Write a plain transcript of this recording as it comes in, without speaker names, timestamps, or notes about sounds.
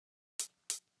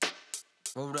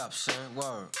Hold up, son.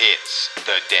 Word. It's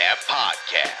the Dab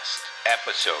Podcast,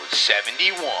 episode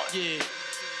 71. Yeah.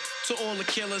 To all the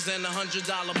killers and the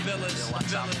 $100 billers.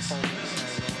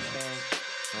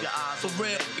 For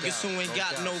real, niggas who ain't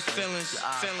got no feelings.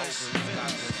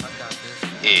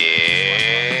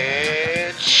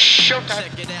 It's showtime.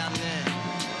 Check it out now.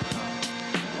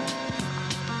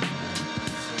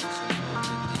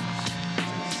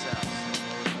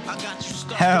 I got you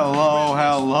stuck. Hello.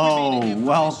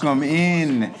 Welcome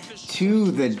in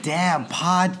to the Dab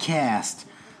Podcast.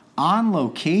 On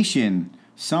location,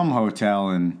 some hotel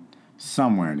in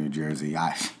somewhere in New Jersey.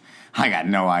 I got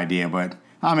no idea, but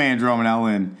I'm Andrew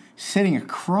Romanello, and sitting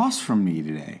across from me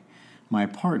today, my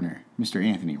partner, Mr.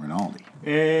 Anthony Rinaldi.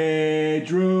 Hey,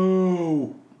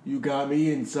 Drew! You got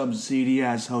me in some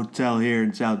seedy-ass hotel here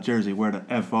in South Jersey. Where the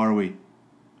F are we?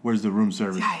 Where's the room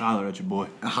service? Holler at your boy.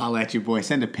 Holla at you, boy.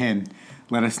 Send a pin.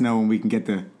 Let us know when we can get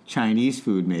the Chinese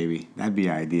food, maybe. That'd be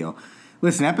ideal.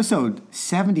 Listen, episode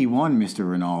 71, Mr.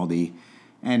 Rinaldi.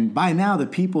 And by now, the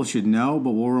people should know,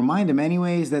 but we'll remind them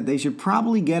anyways that they should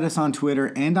probably get us on Twitter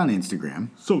and on Instagram.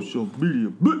 Social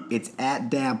media. It's at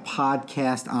Dab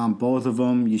Podcast on both of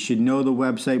them. You should know the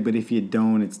website, but if you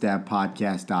don't, it's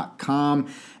dabpodcast.com.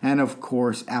 And of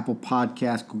course, Apple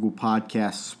Podcasts, Google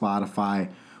Podcasts, Spotify,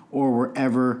 or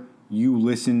wherever you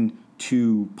listen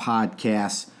to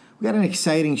podcasts. We got an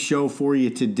exciting show for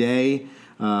you today.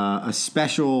 A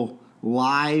special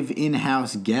live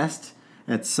in-house guest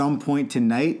at some point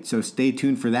tonight, so stay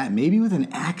tuned for that. Maybe with an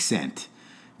accent.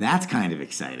 That's kind of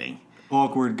exciting.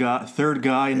 Awkward guy, third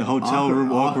guy in the hotel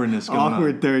room awkwardness going on.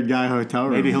 Awkward third guy hotel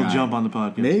room. Maybe he'll guy. jump on the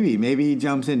podcast. Maybe he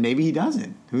jumps in. Maybe he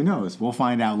doesn't. Who knows? We'll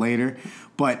find out later.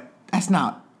 But that's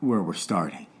not where we're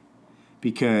starting,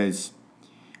 because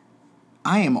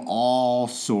I am all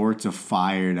sorts of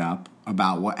fired up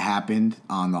about what happened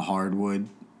on the hardwood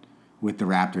with the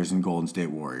Raptors and Golden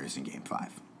State Warriors in Game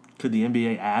 5. Could the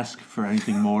NBA ask for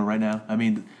anything more right now? I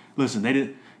mean, listen, they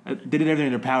did everything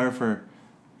in their power for,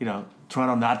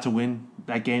 Toronto not to win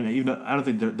that game. Even though I don't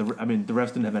think the refs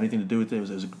didn't have anything to do with it.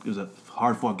 It was a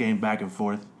hard fought game back and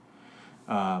forth.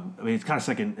 It's kind of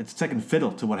second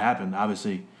fiddle to what happened.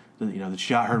 Obviously, the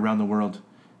shot heard around the world.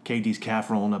 KD's calf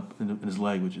rolling up in his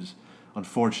leg, which is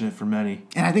unfortunate for many.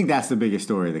 And I think that's the biggest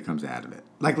story that comes out of it.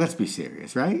 Like, let's be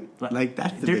serious, right? Like,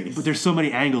 that's the biggest. But there's so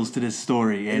many angles to this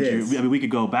story, Andrew. I mean, we could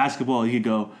go basketball. You could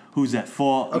go who's at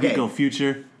fault. Okay. You could go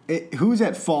future. Who's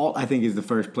at fault, I think, is the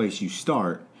first place you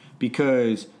start,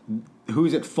 because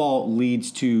who's at fault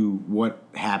leads to what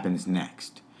happens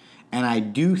next. And I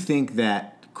do think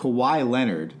that Kawhi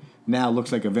Leonard now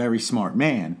looks like a very smart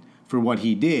man for what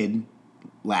he did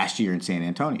last year in San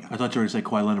Antonio. I thought you were going to say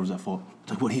Kawhi Leonard was at fault. It's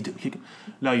like, what he do?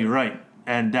 No, you're right.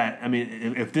 And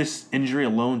if this injury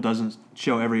alone doesn't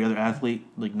show every other athlete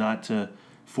not to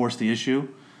force the issue,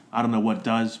 I don't know what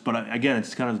does. But again,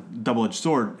 it's kind of a double-edged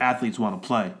sword. Athletes want to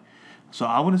play. So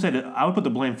I wouldn't say that. I would put the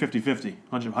blame 50-50,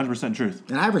 100% truth.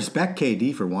 And I respect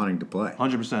KD for wanting to play.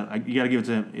 100%. You got to give it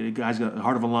to him. The guy's got a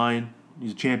heart of a lion.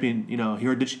 He's a champion.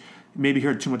 Maybe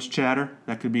heard too much chatter.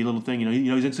 That could be a little thing.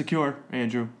 He's insecure,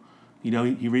 Andrew.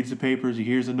 He reads the papers. He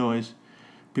hears the noise.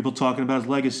 People talking about his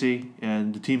legacy,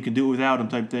 and the team can do it without him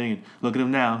type thing. And look at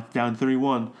him now, down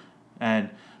 3-1.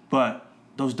 But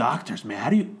those doctors, man,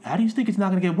 how do you think it's not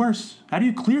going to get worse? How do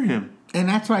you clear him? And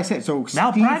that's what I said. So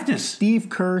malpractice. Steve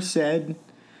Kerr said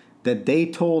that they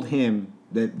told him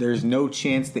that there's no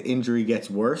chance the injury gets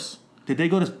worse. Did they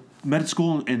go to med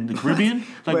school in the Caribbean?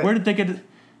 Where did they get it?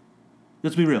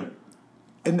 Let's be real.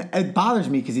 And it bothers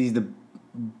me because he's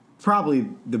probably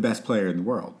the best player in the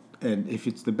world. And if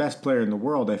it's the best player in the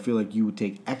world, I feel like you would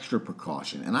take extra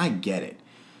precaution. And I get it.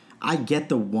 I get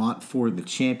the want for the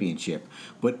championship.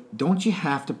 But don't you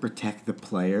have to protect the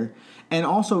player? And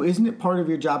also, isn't it part of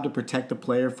your job to protect the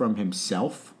player from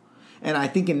himself? And I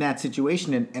think in that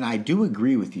situation, and I do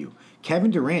agree with you,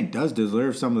 Kevin Durant does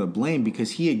deserve some of the blame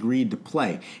because he agreed to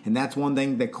play. And that's one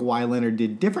thing that Kawhi Leonard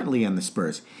did differently on the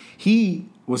Spurs. He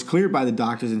was cleared by the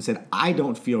doctors and said, I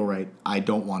don't feel right. I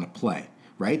don't want to play.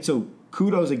 Right? So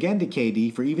kudos again to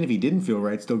KD for, even if he didn't feel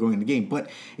right, still going in the game. But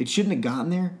it shouldn't have gotten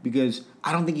there, because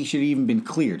I don't think he should have even been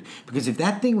cleared. Because if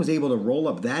that thing was able to roll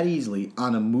up that easily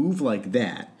on a move like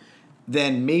that,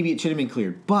 then maybe it should have been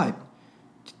cleared. But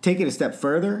to take it a step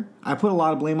further, I put a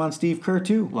lot of blame on Steve Kerr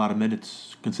too. A lot of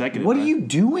minutes consecutive. What are you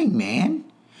doing, man?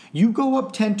 You go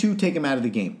up 10-2, take him out of the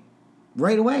game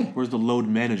right away. Where's the load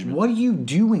management? What are you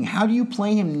doing? How do you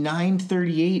play him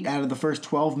 9:38 out of the first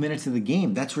 12 minutes of the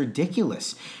game? That's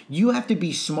ridiculous. You have to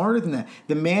be smarter than that.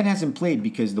 The man hasn't played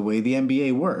because the way the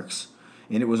NBA works,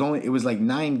 and it was like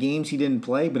 9 games he didn't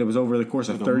play, but it was over the course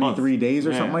of 33 days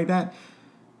or something like that.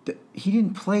 He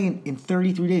didn't play in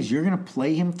 33 days. You're going to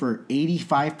play him for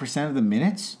 85% of the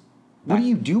minutes? What are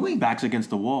you doing? Backs against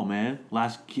the wall, man.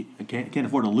 Can't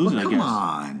afford to lose it, I guess. Come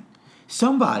on.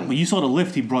 Somebody. But you saw the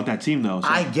lift he brought that team, though. So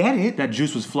I get it. that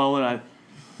juice was flowing.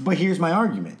 But here's my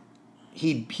argument.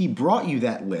 He brought you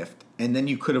that lift, and then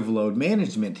you could have load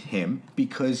management him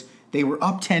because they were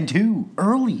up 10-2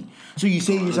 early. So you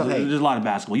say to yourself, hey. There's a lot of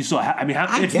basketball. You saw, I mean,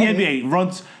 I it's the get NBA.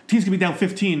 Runs, teams can be down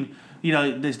 15. You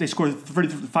know, they score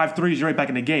 35 threes, you're right back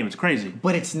in the game. It's crazy.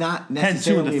 But it's not 10-2 in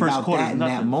necessarily the first about quarter that is in that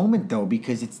nothing. moment, though,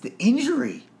 because it's the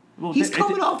injury. Well, He's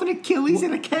coming off an Achilles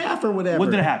and a calf or whatever. When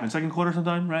did it happen? Second quarter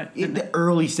sometime, right? In the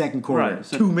early second quarter, Right,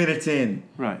 2 minutes in.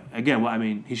 Right. Again, well, I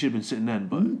mean, he should have been sitting then,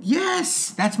 but Yes,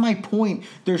 that's my point.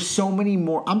 There's so many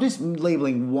more. I'm just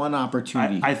labeling one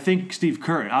opportunity. I think Steve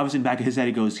Kerr, obviously in the back of his head,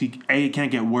 he goes, it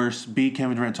can't get worse. B,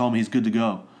 Kevin Durant told me he's good to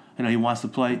go. You know, he wants to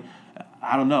play.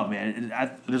 I don't know, man.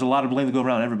 There's a lot of blame to go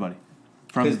around everybody.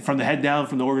 From the head down,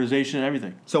 from the organization and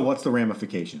everything. So what's the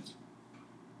ramifications?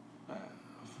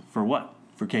 For what?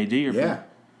 For KD or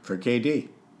for KD.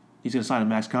 He's going to sign a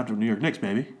max contract with New York Knicks,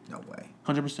 baby. No way.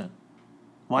 100%.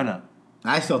 Why not?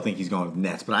 I still think he's going to the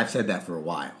Nets, but I've said that for a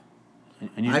while.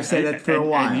 And I've said that for a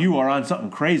while. And you are on something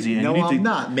crazy. And No, you need I'm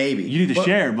not. Maybe You need to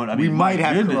share, but I mean, we might my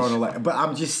have goodness. Corona. But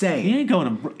I'm just saying He ain't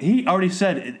going to. He already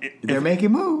said they're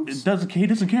making moves. he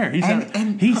doesn't care. He said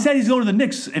And- he said he's going to the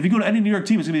Knicks. If you go to any New York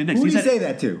team, it's going to be the Knicks. Who He did you said, say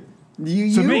that to?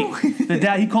 You? me, the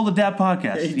dad. He called the Dad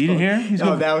podcast. You didn't hear? He's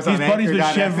that was on he's buddies with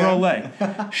Anchor.fm.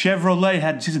 Chevrolet. Chevrolet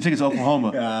had season tickets to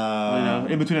Oklahoma.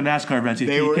 In between the NASCAR events, he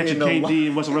They were catch a in the KD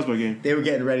and Russell Westbrook game. They were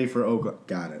getting ready for Oklahoma.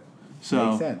 Got it. So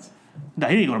Makes sense. No,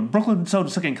 he didn't go to Brooklyn. So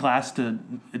second class to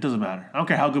it doesn't matter. I don't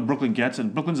care how good Brooklyn gets,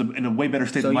 and Brooklyn's in a way better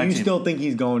state So than my you team. still think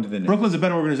he's going to the Knicks? Brooklyn's a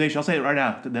better organization. I'll say it right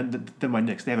now than my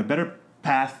Knicks. They have a better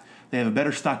path. They have a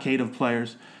better stockade of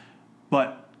players,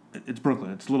 but it's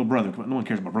Brooklyn. It's little brother. No one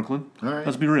cares about Brooklyn. All right.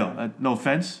 Let's be real. No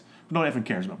offense. No one even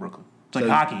cares about Brooklyn. It's like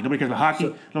So- hockey. Nobody cares about hockey.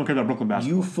 No one cares about Brooklyn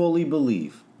basketball. You fully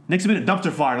believe, Knicks have been a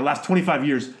dumpster fire the last 25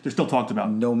 years. They're still talked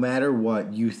about. no matter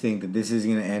what, you think that this is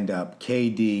going to end up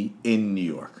KD in New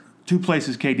York. Two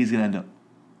places KD's going to end up.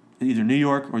 Either New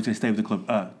York or he's going to stay with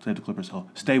the Clippers. Hell,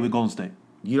 stay with Golden State.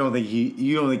 You don't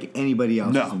think anybody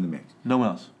else No. is in the mix? No one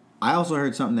else. I also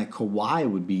heard something that Kawhi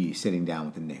would be sitting down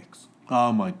with the Knicks.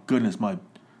 Oh, my goodness.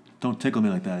 Don't tickle me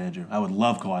like that, Andrew. I would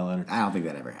love Kawhi Leonard. I don't think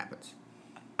that ever happens.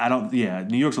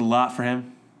 New York's a lot for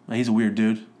him. He's a weird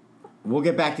dude. We'll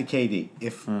get back to KD.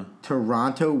 If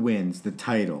Toronto wins the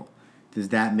title, does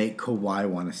that make Kawhi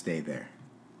want to stay there?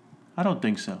 I don't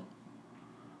think so.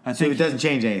 So it doesn't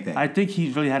change anything. I think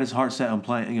he's really had his heart set on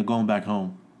playing, going back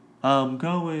home. I'm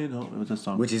going home. What's that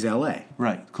song? Which is LA.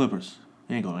 Right, Clippers.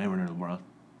 He ain't going anywhere near LeBron.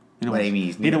 What I mean,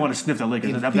 He didn't want to sniff that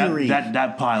Lakers. In That theory-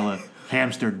 that pile of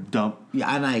hamster dump.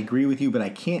 Yeah, and I agree with you, but I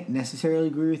can't necessarily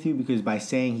agree with you because by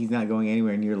saying he's not going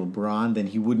anywhere near LeBron, then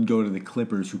he wouldn't go to the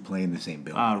Clippers who play in the same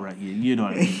building. All right, you know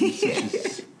what I mean.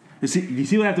 You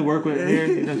see what I have to work with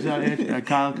here?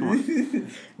 Kyle, come on.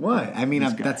 What? I mean,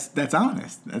 that's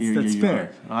honest. That's You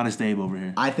fair. are. Honest Abe over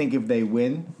here. I think if they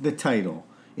win the title,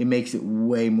 it makes it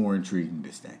way more intriguing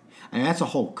to stay. And that's a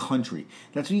whole country.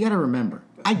 That's what you got to remember.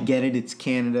 I get it. It's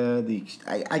Canada.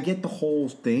 I get the whole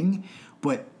thing,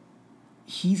 but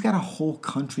he's got a whole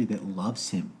country that loves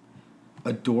him,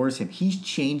 adores him. He's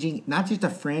changing not just a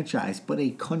franchise, but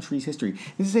a country's history.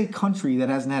 This is a country that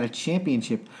hasn't had a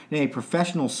championship in a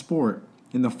professional sport,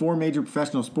 in the 4 major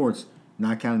professional sports,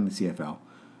 not counting the CFL,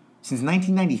 since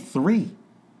 1993.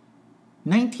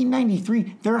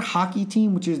 1993, their hockey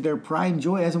team, which is their pride and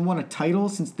joy, hasn't won a title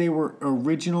since they were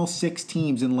original 6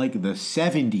 teams in like the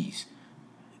 70s.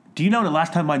 Do you know the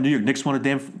last time my New York Knicks won a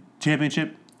damn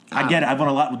championship? I get it. I've won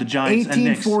a lot with the Giants and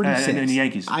Knicks 1846. and the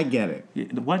Yankees. I get it. Yeah,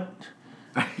 what?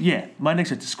 Yeah, my Knicks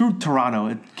are screw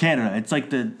Toronto, Canada. It's like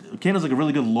Canada's like a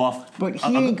really good loft, But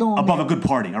he ain't going above there. a good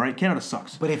party. All right, Canada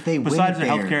sucks. But if they win besides it the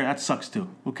there- healthcare, that sucks too.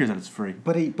 Who cares that it's free?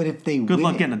 But if they Good win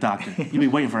luck it- getting a doctor. You'll be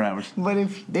waiting for hours. But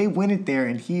if they win it there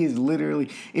and he is literally...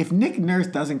 If Nick Nurse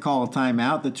doesn't call a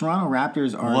timeout, the Toronto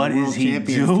Raptors are What the world is he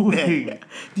champions. doing?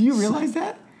 Do you realize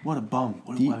that? What a bum.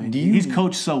 Do you- He's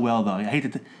coached so well though. I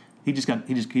hate that. He just got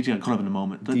caught up in the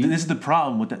moment. you- This is the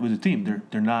problem with the team.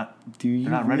 They're not. Do you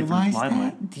They're not ready for realize this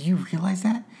limelight. that? Do you realize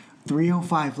that?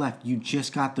 3:05 left. You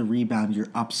just got the rebound. You're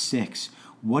up 6.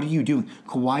 What are you doing?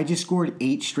 Kawhi just scored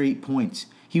 8 straight points.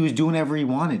 He was doing whatever he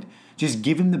wanted. Just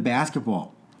give him the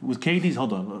basketball. With KD's,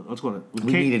 hold on. Let's go. With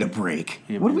We needed a break.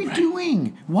 Yeah, What are we right.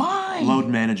 doing? Why? load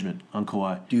management on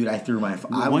Kawhi. Dude, I threw my...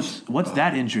 What's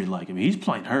that injury like? I mean, he's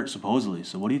playing hurt supposedly.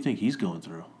 So what do you think he's going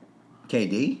through?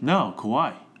 KD? No,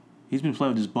 Kawhi. He's been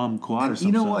playing with this bum Kawhi or something.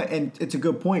 You know what? And it's a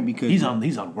good point because he's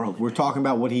unworldly. We're talking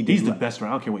about what he did. He's the best. I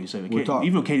don't care what you say. Even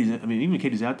when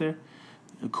KD's out there,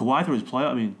 Kawhi through his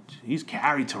playoff. I mean, he's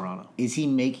carried Toronto. Is he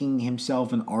making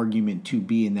himself an argument to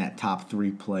be in that top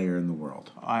 3 player in the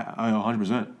world? I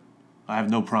 100%. I have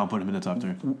no problem putting him in the top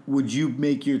 3. Would you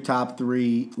make your top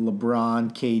 3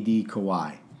 LeBron, KD,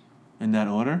 Kawhi? In that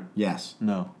order? Yes.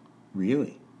 No.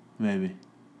 Really? Maybe.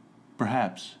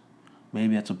 Perhaps.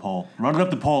 Maybe that's a poll. Run it up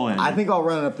the poll, Andy. I think I'll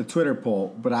run it up the Twitter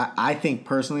poll, but I think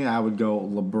personally I would go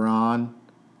LeBron,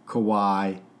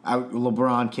 KD,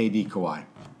 Kawhi.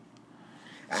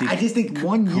 See, I just think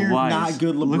 1 year not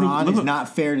good LeBron is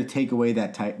not fair to take away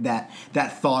that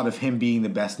thought of him being the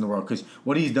best in the world, because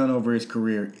what he's done over his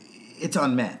career, it's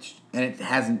unmatched, and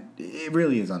it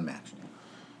really is unmatched.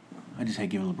 I just hate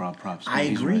giving LeBron props. I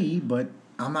agree, right. But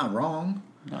I'm not wrong.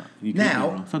 No, you can't be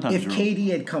wrong. Sometimes if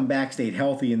KD had come back, stayed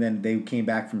healthy, and then they came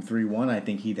back from 3-1, I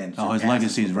think he then his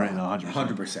legacy is right.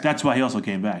 100%. That's why he also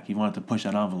came back. He wanted to push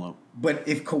that envelope. But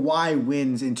if Kawhi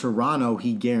wins in Toronto,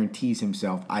 he guarantees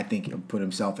himself, I think, he'll put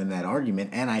himself in that argument.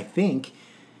 And I think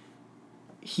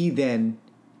he then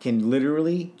can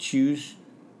literally choose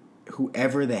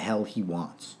whoever the hell he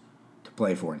wants to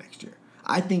play for next year.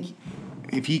 I think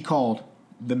if he called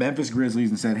the Memphis Grizzlies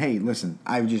and said, hey, listen,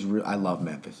 I love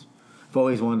Memphis. I've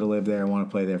always wanted to live there. I want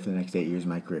to play there for the next 8 years of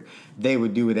my career. They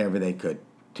would do whatever they could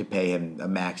to pay him a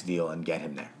max deal and get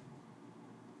him there.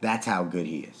 That's how good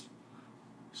he is.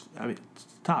 I mean,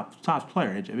 top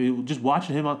player. I mean, just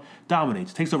watching him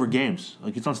dominates, takes over games.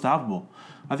 Like, he's unstoppable.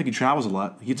 I think he travels a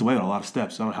lot. He gets away with a lot of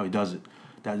steps. I don't know how he does it.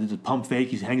 That pump fake.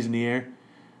 He hangs in the air.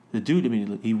 The dude. I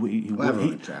mean,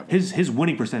 his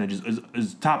winning percentage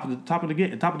is top of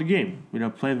the game. You know,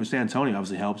 playing for San Antonio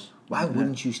obviously helps. Why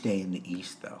wouldn't you stay in the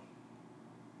East though?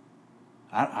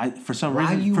 For some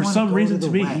reason, to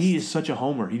me, he is such a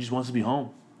homer. He just wants to be home.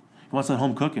 He wants that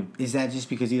home cooking. Is that just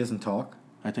because he doesn't talk?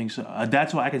 I think so.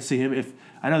 That's why I can see him. If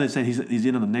I know they said he's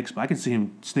in on the Knicks, but I can see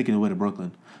him sneaking away to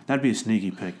Brooklyn. That'd be a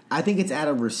sneaky pick. I think it's out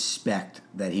of respect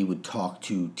that he would talk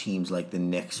to teams like the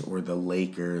Knicks or the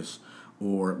Lakers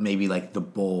or maybe like the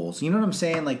Bulls. You know what I'm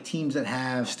saying? Like teams that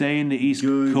have stay in the East.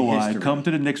 Kawhi, history. Come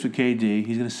to the Knicks with KD.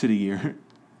 He's gonna sit a year.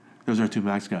 Those are 2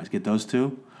 max guys. Get those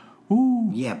 2. Ooh.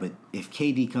 Yeah, but if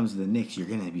KD comes to the Knicks, you're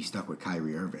going to be stuck with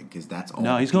Kyrie Irving because that's all.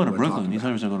 No, he's going to Brooklyn. He's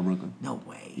 100% going to Brooklyn. No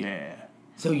way. Yeah.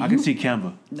 So I can see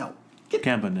Kemba. No.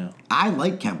 Kemba now. I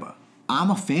like Kemba. I'm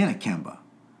a fan of Kemba.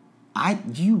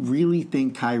 Do you really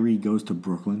think Kyrie goes to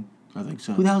Brooklyn? I think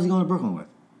so. Who the hell is he going to Brooklyn with?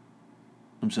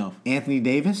 Himself. Anthony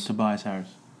Davis? Tobias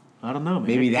Harris. I don't know, man.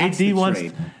 Maybe that's the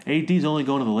trade. AD's only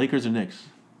going to the Lakers or Knicks.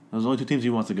 Those are the only 2 teams he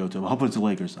wants to go to. I'm hoping it's the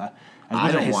Lakers. I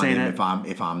don't want him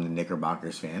if I'm the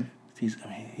Knickerbockers fan. He's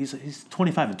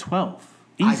 25-12.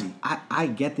 Easy. I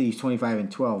get that he's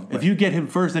 25-12. But if you get him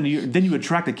first, then you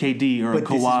attract a KD or a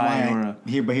Kawhi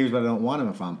But here's what I don't want him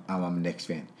if I'm a Knicks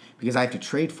fan, because I have to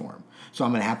trade for him. So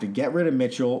I'm going to have to get rid of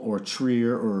Mitchell or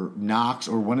Trier or Knox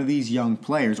or one of these young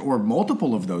players or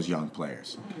multiple of those young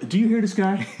players. Do you hear this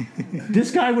guy?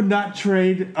 This guy would not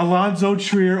trade Alonzo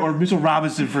Trier or Mitchell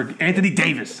Robinson for Anthony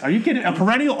Davis. Are you kidding? A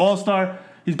perennial all-star.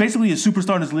 He's basically a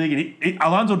superstar in this league, and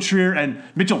Alonzo Trier and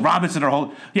Mitchell Robinson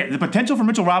are the potential for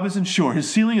Mitchell Robinson, sure, his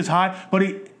ceiling is high, but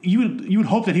you would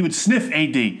hope that he would sniff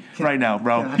AD right now,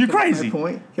 bro. You're crazy.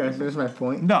 Can I finish my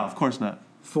point? No, of course not.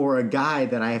 For a guy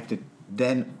that I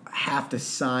have to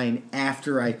sign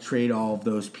after I trade all of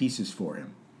those pieces for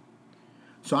him.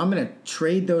 So I'm going to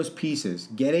trade those pieces,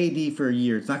 get AD for a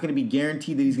year. It's not going to be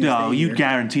guaranteed that he's going to stay here. No, you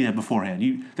guarantee that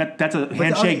beforehand. That's a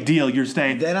handshake deal. You're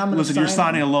staying. Then you're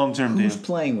signing a long-term deal. Who's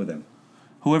playing with him?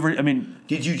 Whoever, I mean.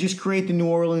 Did you just create the New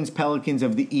Orleans Pelicans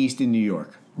of the East in New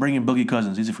York? Bring in Boogie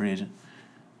Cousins. He's a free agent.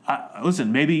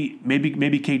 Listen, maybe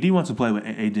KD wants to play with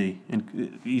AD.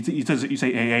 And you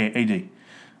say, AD,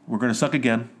 we're going to suck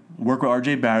again. Work with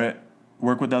RJ Barrett.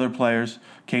 Work with other players.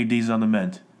 KD's on the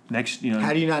mend. Next,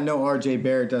 How do you not know RJ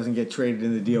Barrett doesn't get traded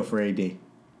in the deal for AD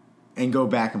and go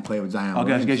back and play with Zion?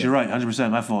 Okay, I guess you're right. 100%.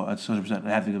 My fault. That's 100%. I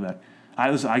have to go back.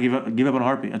 I give up on a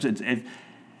heartbeat.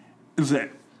 The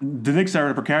Knicks are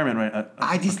in a procurement, right?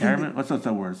 Procurement? What's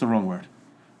that word? It's the wrong word.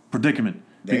 Predicament.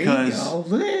 There because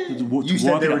you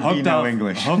said there would be no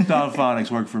English. Hooked on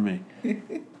phonics work for me.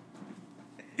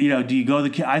 Do you go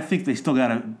I think they still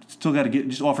gotta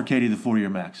just offer KD the 4-year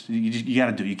max. You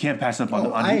gotta do it. You can't pass up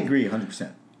on. I agree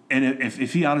 100%. And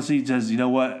if he honestly says, you know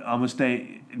what, I'm gonna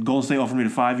stay. Golden State offered me the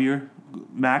 5-year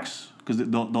max because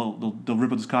they'll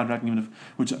rip up this contract,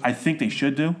 which I think they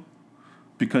should do,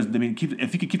 because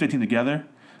if you could keep that team together,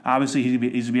 obviously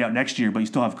he's gonna be out next year, but you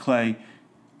still have Clay.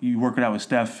 You work it out with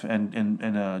Steph and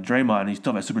Draymond, and you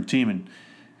still have a super team, and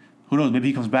who knows, maybe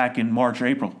he comes back in March or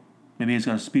April. Maybe he's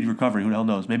got a speedy recovery. Who the hell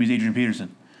knows? Maybe he's Adrian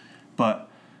Peterson. But,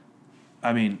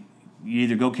 I mean, you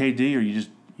either go KD or you just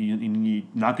you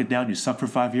knock it down, you suck for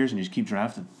 5 years, and you just keep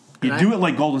drafting. You do it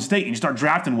like Golden State, and you start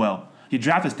drafting well. You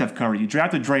drafted Steph Curry. You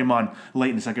drafted Draymond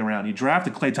late in the second round. You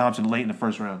drafted Klay Thompson late in the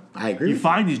first round. I agree. You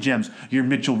find these gems. Your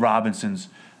Mitchell Robinsons.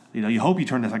 You hope you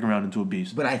turn the second round into a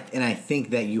beast. But I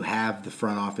think that you have the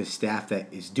front office staff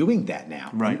that is doing that now.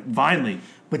 Right. Finally.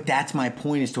 But that's my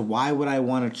point as to why would I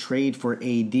want to trade for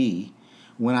AD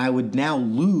when I would now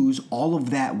lose all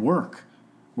of that work?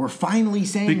 We're finally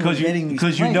saying because we're getting these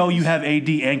players. you know you have AD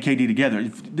and KD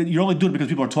together. You're only doing it because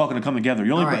people are talking to come together.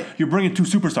 You're bringing two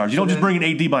superstars. You don't just bring an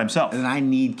AD by himself. And I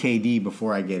need KD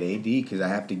before I get AD because I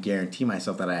have to guarantee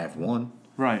myself that I have one.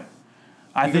 Right.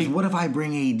 Because what if I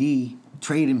bring AD,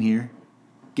 trade him here,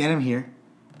 get him here,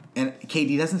 and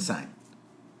KD doesn't sign?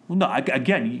 Well, no.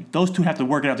 Again, those two have to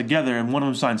work it out together, and one of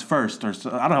them signs first. Or I don't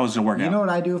know how it's going to work out. You know what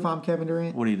I do if I'm Kevin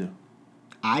Durant? What do you do?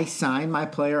 I sign my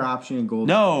player option in gold.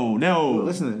 No.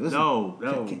 Listen. No.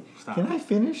 Stop. Can I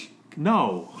finish?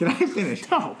 No. Can I finish?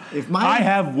 No. I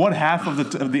have one half of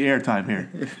the airtime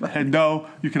here, and no,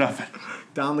 you cannot finish.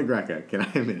 Don LaGreca, can I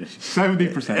finish?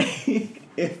 70%.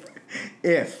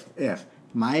 If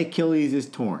my Achilles is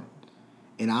torn,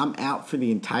 and I'm out for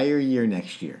the entire year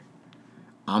next year,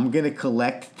 I'm gonna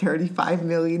collect $35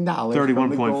 million.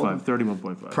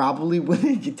 31.5. Probably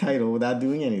winning a title without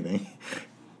doing anything.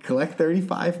 Collect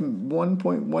 $1 million.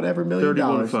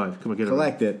 31.5. Come on, get it.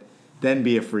 Collect it, then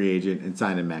be a free agent and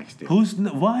sign a max deal.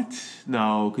 What?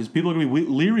 No, because people are gonna be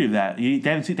leery of that. They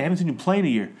haven't seen you play in a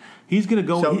year. He's gonna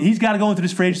go. So, he's got to go into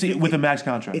this free agency with a max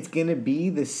contract. It's gonna be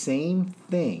the same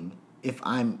thing. If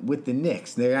I'm with the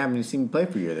Knicks, they haven't seen me play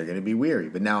for a year. They're going to be weary.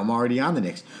 But now I'm already on the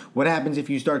Knicks. What happens if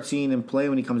you start seeing him play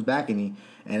when he comes back, and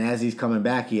as he's coming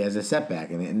back, he has a setback,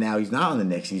 and now he's not on the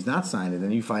Knicks. He's not signed, and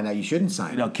then you find out you shouldn't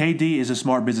sign him. KD is a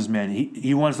smart businessman.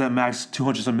 He wants that max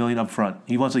 $200 million up front.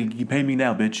 He wants you pay me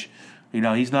now, bitch.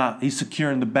 He's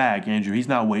securing the bag, Andrew. He's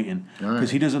not waiting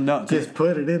because he doesn't know. Just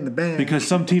put it in the bag. Because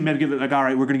some team may give it all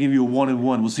right, we're going to give you a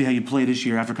 1-1. We'll see how you play this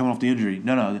year after coming off the injury.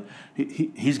 No.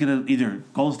 He's going to either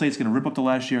Golden State's going to rip up the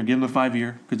last year and give him the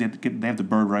 5-year because they have the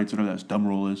bird rights, whatever that dumb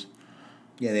rule is.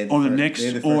 Yeah, or the Knicks,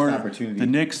 or the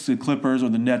Knicks, the Clippers, or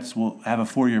the Nets will have a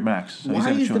 4-year max. So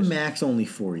why is the max only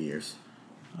 4 years?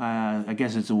 I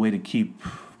guess it's a way to keep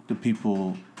the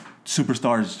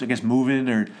superstars, I guess, moving,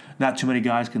 or not too many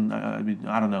guys can.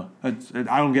 I don't know.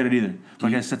 I don't get it either. But I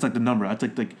guess that's like the number. I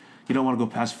think you don't want to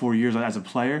go past 4 years as a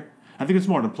player. I think it's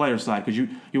more on the player side because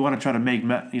you want to try to make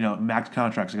max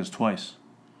contracts, I guess, twice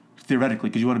theoretically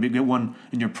because you want to get one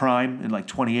in your prime at like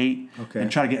 28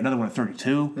 and try to get another one at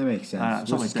 32. That makes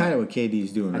sense. Which is kind of what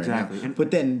KD's doing right now.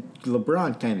 But then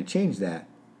LeBron kind of changed that.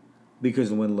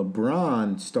 Because when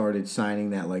LeBron started signing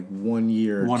that like 1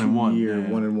 year, 2 year,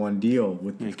 1-1 deal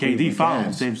with the KD followed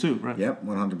the same suit, right? Yep,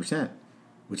 100%,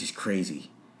 which is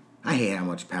crazy. I hate how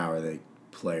much power the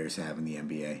players have in the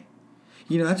NBA.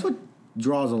 That's what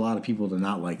draws a lot of people to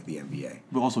not like the NBA.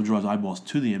 But also draws eyeballs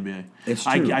to the NBA. It's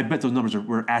true. I bet those numbers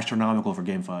were astronomical for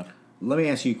Game 5. Let me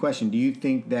ask you a question. Do you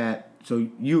think that, so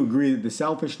you agree that the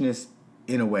selfishness,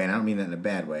 in a way, and I don't mean that in a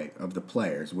bad way, of the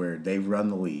players where they run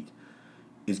the league,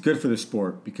 is good for the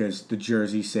sport because the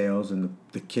jersey sales and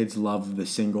the kids love the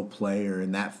single player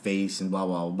and that face and blah,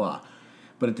 blah, blah.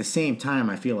 But at the same time,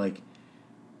 I feel like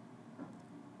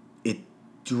it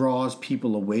draws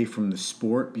people away from the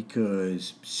sport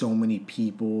because so many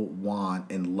people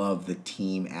want and love the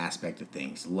team aspect of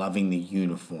things, loving the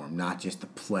uniform, not just the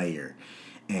player,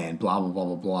 and blah, blah, blah,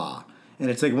 blah, blah. And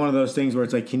it's like one of those things where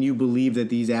it's like, can you believe that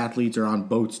these athletes are on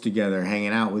boats together,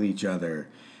 hanging out with each other?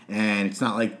 And it's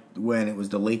not like when it was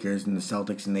the Lakers and the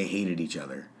Celtics and they hated each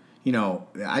other.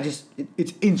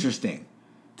 It's interesting.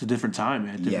 It's a different time,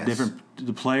 man. Yes.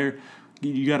 The player,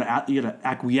 you gotta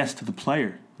acquiesce to the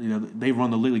player. They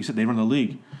run the league. Like you said, they run the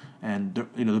league, and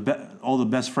all the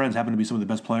best friends happen to be some of the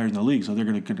best players in the league. So they're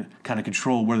going to kind of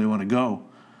control where they want to go.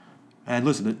 And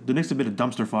listen, the Knicks have been a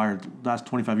dumpster fire the last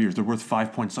 25 years. They're worth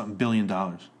 $5 billion.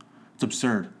 It's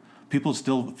absurd. People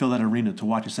still fill that arena to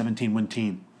watch a 17-win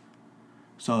team.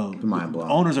 So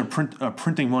owners are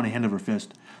printing money hand over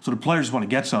fist. So the players just want to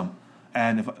get some.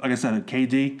 And if, like I said,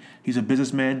 KD, he's a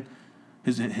businessman.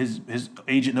 His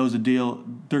agent knows the deal.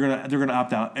 They're gonna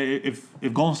opt out. If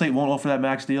Golden State won't offer that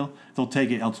max deal, they'll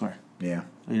take it elsewhere. Yeah.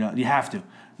 You have to.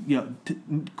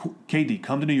 KD,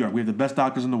 come to New York. We have the best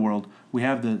doctors in the world. We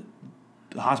have the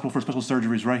hospital for special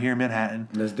surgeries right here in Manhattan.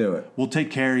 Let's do it. We'll take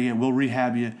care of you. We'll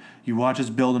rehab you. You watch us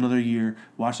build another year.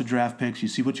 Watch the draft picks. You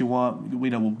see what you want.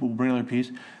 We'll bring another piece.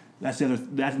 That's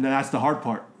the hard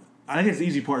part. I think it's the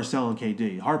easy part is selling KD.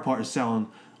 The hard part is selling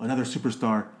another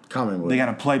superstar coming with they it. got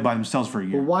to play by themselves for a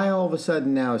year. But why all of a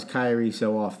sudden now is Kyrie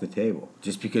so off the table?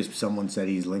 Just because someone said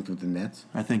he's linked with the Nets?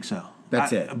 I think so.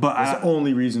 That's it. But That's the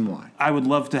only reason why. I would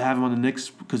love to have him on the Knicks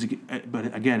because,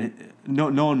 but again,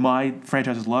 knowing my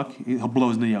franchise's luck, he'll blow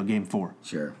his knee out game 4.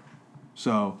 Sure.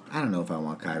 So I don't know if I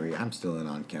want Kyrie. I'm still in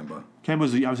on Kemba.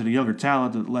 Kemba's obviously the younger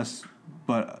talent, less.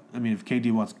 But I mean, if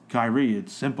KD wants Kyrie,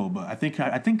 it's simple. But I think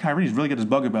Kyrie's really got his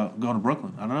bug about going to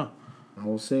Brooklyn. I don't know.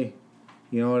 We'll see.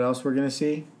 You know what else we're gonna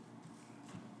see?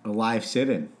 A live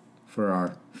sit-in for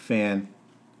our fan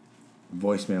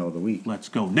voicemail of the week. Let's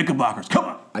go, Knickerbockers! Come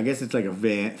on. I guess it's like a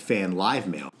fan live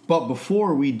mail. But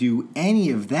before we do any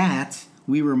of that,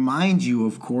 we remind you,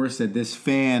 of course, that this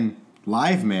fan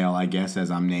live mail, I guess as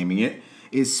I'm naming it,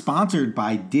 is sponsored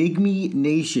by DigMe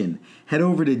Nation. Head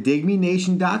over to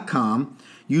digmenation.com,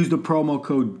 use the promo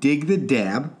code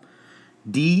DIGTHEDAB,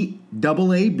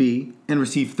 DAAB, and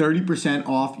receive 30%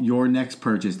 off your next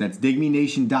purchase. That's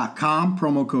digmenation.com,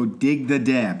 promo code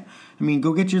DIGTHEDAB. I mean,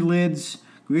 go get your lids,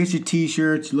 go get your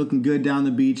t-shirts, looking good down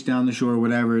the beach, down the shore,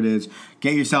 whatever it is.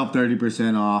 Get yourself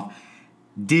 30% off.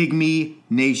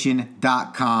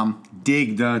 digmenation.com,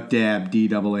 dig the dab,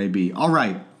 DAAB. All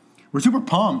right, we're super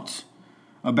pumped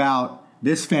about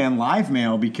this fan live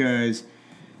mail because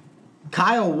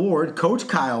Kyle Ward, Coach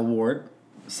Kyle Ward,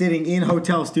 sitting in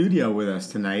hotel studio with us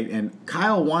tonight, and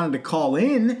Kyle wanted to call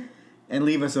in and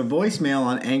leave us a voicemail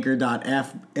on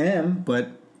anchor.fm,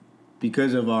 but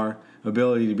because of our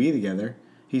ability to be together,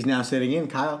 he's now sitting in.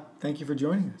 Kyle, thank you for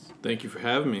joining us. Thank you for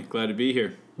having me. Glad to be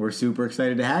here. We're super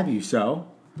excited to have you. So,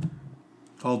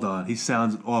 Hold on. He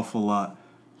sounds an awful lot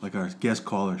like our guest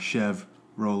caller, Chev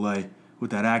Rolay, with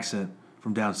that accent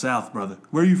from down south, brother.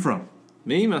 Where are you from?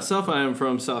 Me, myself, I am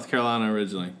from South Carolina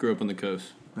originally. Grew up on the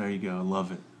coast. There you go. I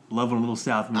love it. Love when a little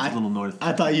south meets a little north.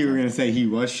 I thought you were going to say he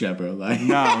was Chevrolet.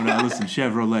 No, listen,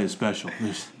 Chevrolet is special.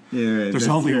 There's that's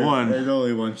only true. one. There's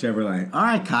only one Chevrolet. All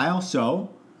right, Kyle. So,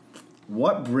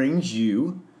 what brings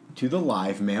you to the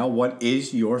live mail? What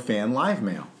is your fan live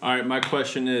mail? All right, my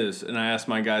question is, and I ask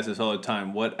my guys this all the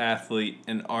time, what athlete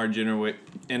in our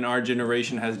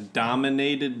generation has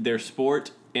dominated their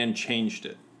sport and changed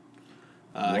it?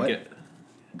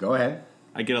 Go ahead.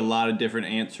 I get a lot of different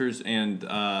answers, and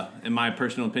in my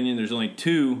personal opinion, there's only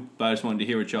 2, but I just wanted to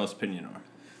hear what y'all's opinion are.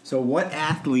 So, what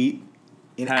athlete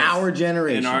in our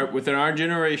generation? Within our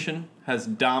generation, has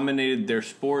dominated their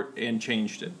sport and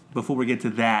changed it? Before we get to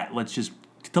that, let's just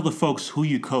tell the folks who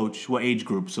you coach, what age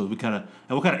group, so we and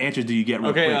what kind of answers do you get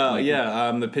real quick?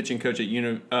 I'm the pitching coach at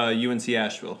UNC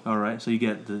Asheville. All right, so you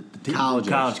get the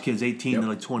College kids, 18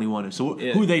 to 21. So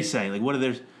who are they saying? Like, what are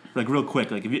their, real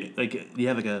quick? Like, if you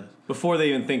have a Before they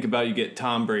even think about it, you get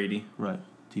Tom Brady. right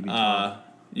TB12.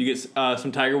 You get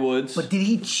some Tiger Woods. But did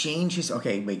he change his?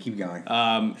 Okay, wait, keep going.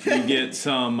 You get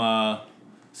some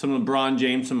LeBron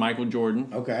James, some Michael Jordan.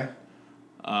 Okay.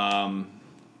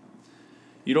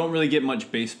 You don't really get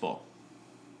much baseball.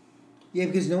 Yeah,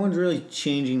 because no one's really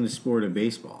changing the sport of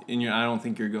baseball. I don't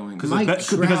think you're going. Because Mike the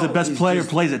Trout best is player just-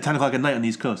 plays at 10 o'clock at night on the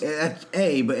East Coast. That's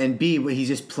A, but he's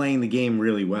just playing the game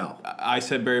really well. I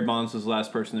said Barry Bonds was the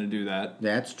last person to do that.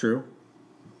 That's true.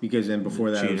 Because then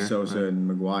before that it was Cheater, Sosa right. and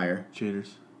McGuire.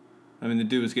 Cheaters. I mean, the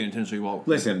dude was getting intentionally walked.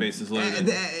 Listen, bases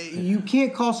loaded. you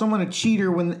can't call someone a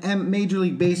cheater when Major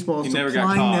League Baseball is He never got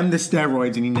supplying caught. them the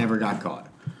steroids and he never got caught.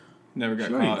 Never got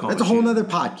Sure, you caught. call That's a whole nother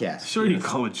podcast. Sure, you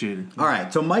call it cheater. All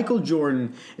right, so Michael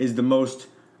Jordan is the most,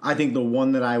 I think the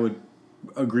one that I would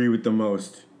agree with the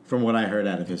most from what I heard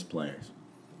out of his players.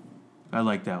 I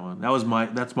like that one.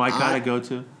 That's my kind of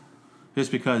go-to.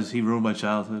 Just because he ruined my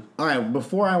childhood. All right,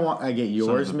 before I get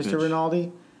yours, Son of a Mr. bitch.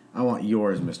 Rinaldi, I want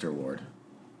yours, Mr. Ward.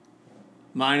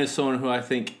 Mine is someone who I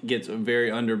think gets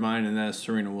very undermined, and that's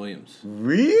Serena Williams.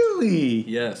 Really?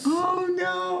 Yes. Oh,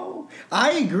 no.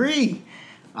 I agree.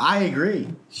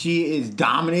 She has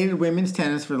dominated women's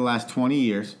tennis for the last 20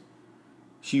 years.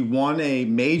 She won a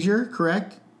major,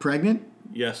 correct? Pregnant?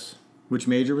 Yes. Which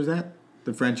major was that?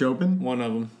 The French Open? One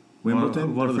of them.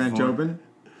 Wimbledon? one the of the French four. Open?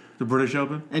 The British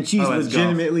Open? And she's Oh, that's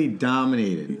legitimately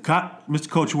dominated. Mr.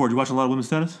 Coach Ward, you watching a lot of women's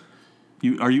tennis?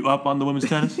 Are you up on the women's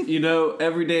tennis?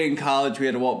 Every day in college we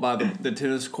had to walk by the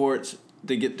tennis courts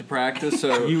to get to practice.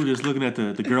 So You were just looking at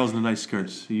the girls in the nice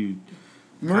skirts.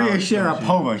 Maria College,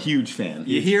 Sharapova, huge fan.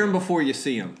 you hear them before you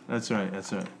see them. That's right.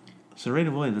 Serena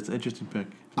Williams, that's an interesting pick.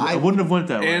 I wouldn't have went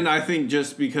that way. And I think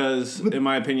just because, in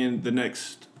my opinion, the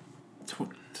next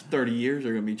 30 years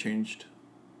are going to be changed.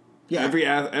 Yeah.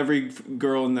 Every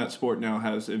girl in that sport now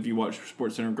has, if you watch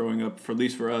SportsCenter growing up, at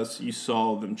least for us, you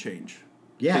saw them change.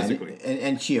 Yeah, physically.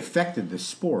 and she affected the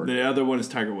sport. The other one is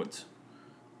Tiger Woods.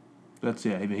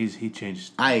 I mean, he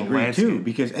changed. I the agree landscape. too,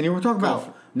 because we're talking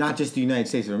about not just the United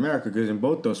States of America, because in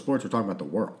both those sports we're talking about the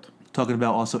world. Talking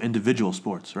about also individual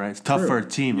sports, right? It's tough True. for a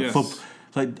team. Yes.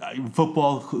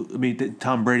 Football. I mean,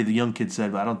 Tom Brady, the young kid,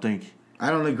 said, but I don't think. I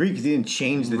don't agree because he didn't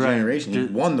change the Right. generation. He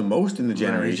won the most in the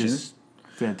generation. He's just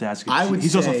fantastic.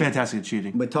 He's also fantastic at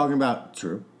cheating. But talking about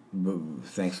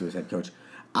thanks to his head coach,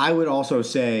 I would also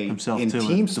say Himself in too.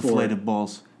 team with sport, deflated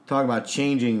balls. talking about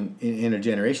changing in a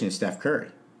generation is Steph Curry.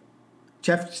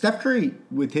 Steph Curry,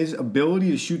 with his ability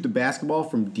to shoot the basketball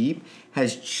from deep,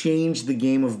 has changed the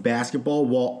game of basketball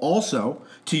while also,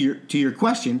 to your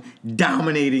question,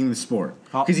 dominating the sport.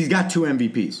 Because he's got 2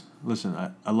 MVPs. Listen,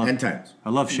 I love And titles.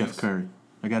 I love Chef Curry.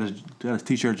 I got his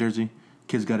T-shirt jersey.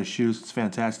 Kid's got his shoes. It's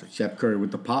fantastic. Steph Curry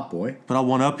with the pop boy. But I'll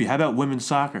one up you. How about women's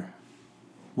soccer?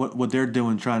 What they're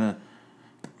doing, trying to.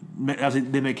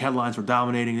 They make headlines for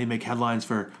dominating. They make headlines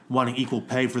for wanting equal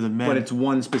pay for the men. But it's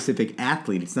one specific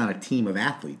athlete. It's not a team of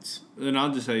athletes. And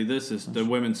I'll just say this is the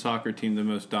women's soccer team, the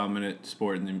most dominant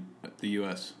sport in the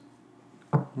U.S.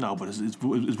 No, but it's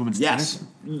women's Yes. tennis.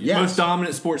 Yes. Most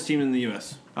dominant sports team in the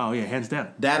U.S. Oh yeah, hands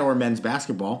down. That or men's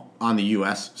basketball on the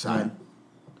U.S. side.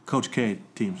 Coach K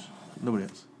teams. Nobody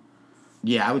else.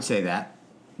 Yeah, I would say that.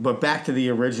 But back to the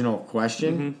original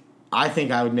question, I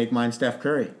think I would make mine Steph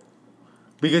Curry.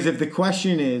 Because if the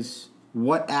question is,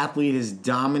 what athlete has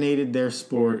dominated their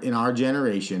sport in our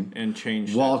generation And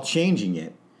changed while changing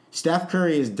it, Steph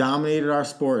Curry has dominated our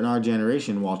sport in our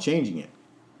generation while changing it.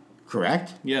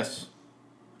 Correct? Yes.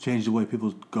 Change the way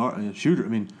people shooter. I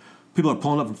mean, people are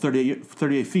pulling up from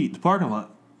 38 feet in the parking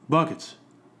lot. Buckets.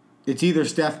 It's either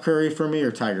Steph Curry for me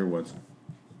or Tiger Woods.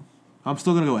 I'm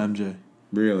still gonna go MJ.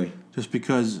 Really? Just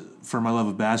because, for my love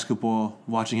of basketball,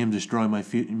 watching him destroy my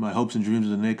hopes and dreams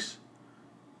of the Knicks,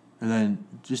 and then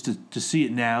just to see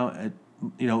it now,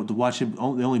 to watch him, the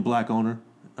only black owner,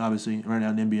 obviously, right now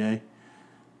in the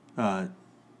NBA.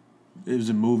 It was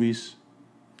in movies.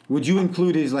 Would you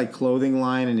include his clothing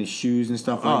line and his shoes and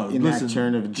stuff that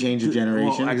turn of change of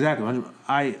generation? Well, exactly.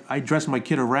 I dress my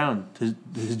kid around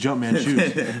his Jumpman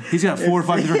shoes. He's got 4 or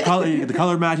 5 different colors. The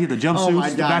color match, the jumpsuits, Oh my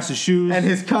the God. backs of shoes. And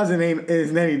his cousin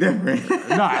isn't any different.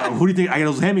 No, who do you think? I got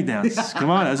those hand-me-downs. Come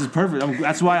on, this is perfect.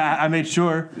 That's why I made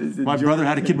sure my brother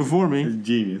had a kid before me.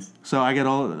 Genius. So I got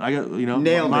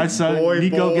Nailed my it. son Boy,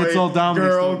 Nico gets all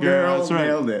dominant. girl. That's right.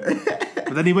 Nailed it.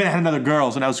 But then he went and had another girl,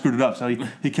 so now I screwed it up. So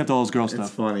he kept all those girl It's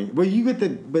stuff. funny. Well, you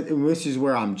get but this is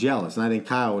where I'm jealous, and I think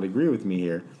Kyle would agree with me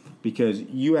here, because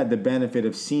you had the benefit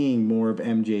of seeing more of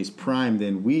MJ's prime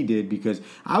than we did, because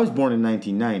I was born in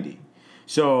 1990.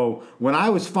 So when I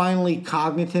was finally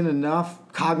cognitive enough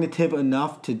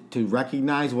to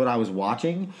recognize what I was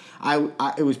watching,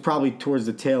 it was probably towards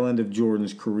the tail end of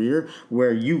Jordan's career,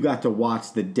 where you got to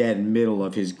watch the dead middle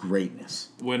of his greatness.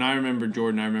 When I remember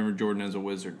Jordan as a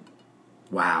wizard.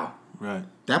 Wow. Right.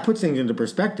 That puts things into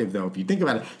perspective, though, if you think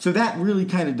about it. So that really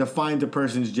kind of defined a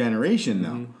person's generation, though.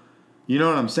 Mm-hmm. You know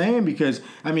what I'm saying? Because,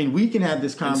 we can have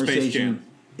this And Space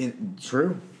conversation.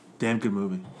 True. Damn good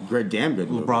movie. Great, damn good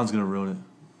movie. LeBron's gonna ruin it.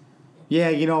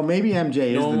 Yeah, maybe MJ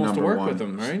is No the one wants to number work one. with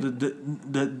him,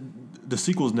 right? The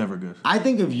sequel's never good. I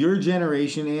think of your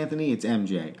generation, Anthony, it's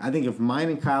MJ. I think of mine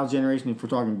and Kyle's generation, if we're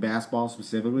talking basketball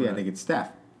specifically, I think it's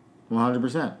Steph.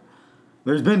 100%.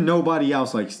 There's been nobody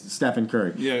else like Stephen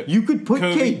Curry. Yeah. You could put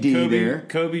KD there.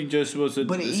 Kobe just was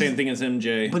the same thing as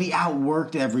MJ. But he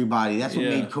outworked everybody. That's what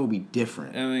Yeah. made Kobe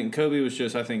different. I mean, Kobe was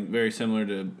just, I think, very similar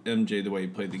to MJ the way he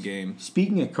played the game.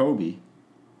 Speaking of Kobe,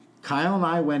 Kyle and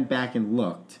I went back and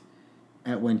looked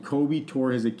at when Kobe tore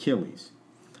his Achilles,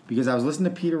 because I was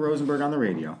listening to Peter Rosenberg on the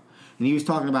radio, and he was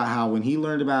talking about how when he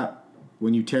learned about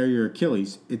when you tear your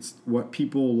Achilles, it's what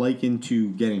people liken to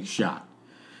getting shot.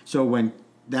 So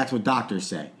that's what doctors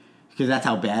say, because that's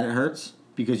how bad it hurts,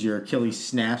 because your Achilles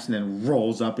snaps and then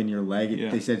rolls up in your leg. Yeah.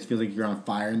 They said it feels like you're on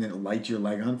fire, and then it lights your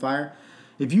leg on fire.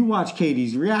 If you watch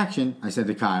KD's reaction, I said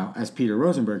to Kyle, as Peter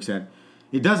Rosenberg said,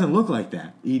 it doesn't look like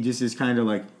that. He just is kind of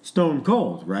like stone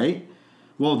cold, right?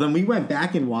 Well, then we went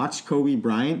back and watched Kobe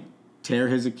Bryant tear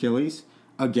his Achilles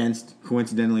against,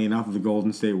 coincidentally enough, the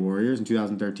Golden State Warriors in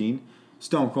 2013.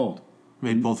 Stone cold.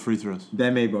 Made both free throws.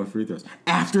 They made both free throws.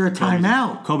 After a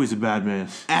timeout. Kobe's a bad man.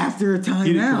 After a Come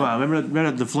timeout. on,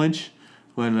 remember the flinch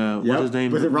when what's his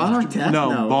name? Was it Ron Artest?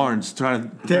 No, Barnes trying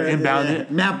to inbound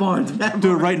it. Matt Barnes.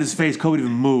 Do it right in his face. Kobe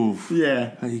didn't even move.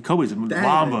 Yeah. Kobe's a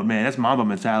Mamba, man. That's Mamba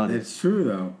mentality. It's true,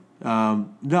 though.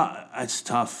 No, it's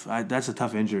tough. That's a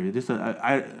tough injury.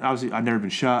 Obviously I've never been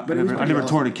shot. But I never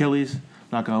torn Achilles.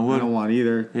 Knock on I wood. don't want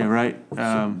either. Yeah, right.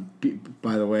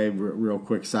 By the way, real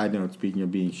quick side note, speaking of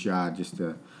being shot, just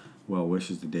to well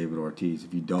wishes to David Ortiz.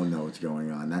 If you don't know what's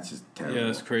going on, that's just terrible. Yeah,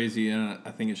 it's crazy, and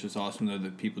I think it's just awesome though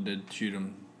that people did shoot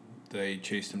him. They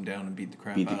chased him down and beat the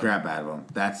crap out of him.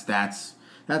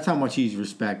 That's how much he's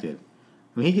respected.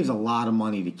 I mean, he gives a lot of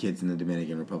money to kids in the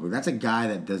Dominican Republic. That's a guy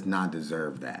that does not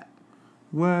deserve that.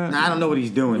 Well, now, I don't know what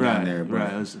he's doing down there, but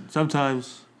right. Listen,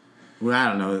 sometimes. Well, I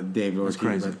don't know, David Ortiz,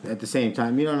 crazy. But at the same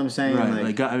time, you know what I'm saying? Right.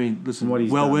 Like I mean, listen. What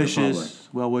he's well done in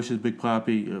the wishes, Big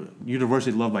Papi.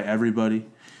 Universally loved by everybody.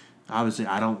 Obviously,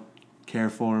 I don't care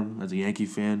for him as a Yankee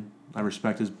fan. I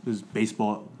respect his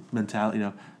baseball mentality. You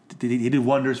know, he did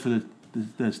wonders for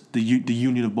the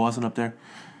union of Boston up there.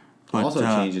 But, also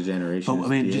changed the generation. But I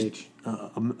mean, DH. just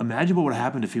imagine what would have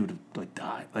happened if he would have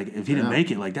died. Like if he didn't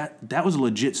make it. Like that was a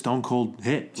legit stone cold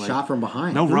hit. Like, shot from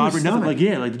behind. No Through robbery, his nothing.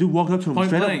 stomach. Like the dude walked up to him Point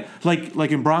straight blank. up,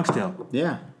 like in Bronxdale.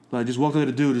 Yeah. Like just walked up to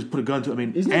the dude, just put a gun to. I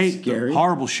mean, Isn't that scary?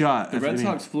 Horrible shot. The Red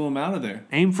Sox flew him out of there.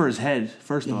 Aim for his head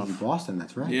first Yeah, off. he's in Boston,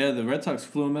 that's right. Yeah, the Red Sox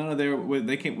flew him out of there.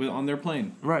 They came on their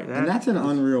plane. Right, And that's an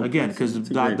unreal... again because that's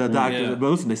the a great point. doctors. Yeah.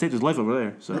 But listen, they saved his life over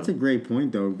there. So That's a great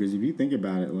point, though, because if you think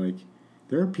about it, like,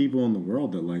 there are people in the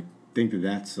world that, like, think that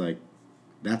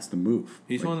that's the move.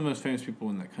 He's Like, one of the most famous people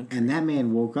in that country. and that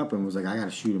man woke up and was like, I got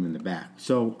to shoot him in the back.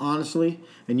 So, honestly,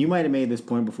 and you might have made this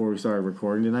point before we started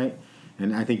recording tonight,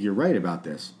 and I think you're right about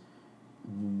this.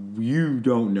 You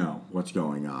don't know what's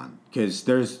going on. Because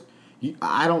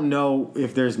I don't know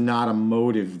if there's not a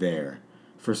motive there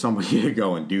for somebody to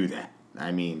go and do that.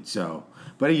 I mean, so...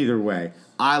 But either way,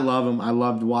 I love him. I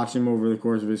loved watching him over the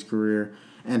course of his career.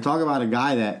 And talk about a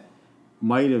guy that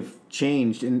might have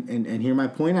changed. And hear my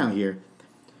point out here.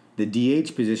 The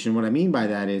DH position, what I mean by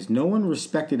that is no one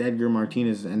respected Edgar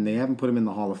Martinez, and they haven't put him in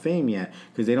the Hall of Fame yet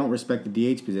because they don't respect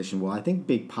the DH position. Well, I think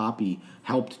Big Papi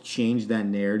helped change that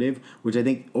narrative, which I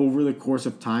think over the course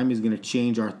of time is going to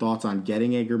change our thoughts on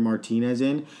getting Edgar Martinez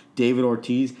in, David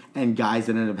Ortiz, and guys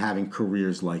that end up having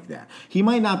careers like that. He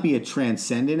might not be a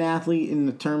transcendent athlete in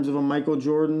the terms of a Michael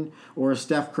Jordan or a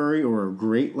Steph Curry or a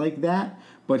great like that,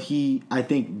 but he, I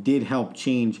think, did help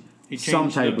change He some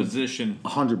changed type the of position.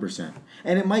 100%.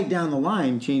 And it might down the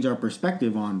line change our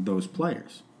perspective on those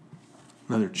players.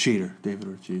 another cheater, David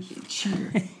Ortiz.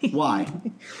 Cheater. Why?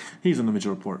 He's on the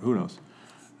Mitchell Report. Who knows?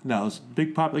 No, it's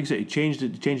Big Pop. Like I said, he changed the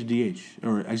DH,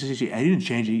 or I guess he didn't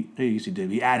change it. He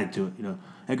did. He added to it. You know,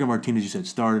 Edgar Martinez, you said,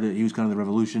 started it. He was kind of the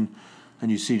revolution,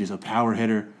 and you see just a power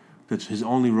hitter. That's his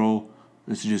only role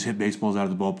is to just hit baseballs out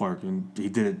of the ballpark, and he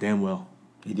did it damn well.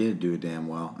 He did do it damn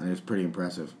well, and it was pretty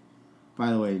impressive.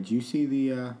 By the way, did you see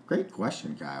the great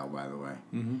question, Kyle, by the way?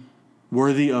 Mm-hmm.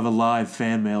 Worthy of a live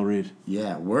fan mail read.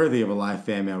 Yeah, worthy of a live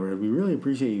fan mail read. We really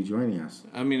appreciate you joining us.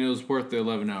 I mean, it was worth the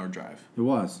 11-hour drive. It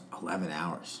was 11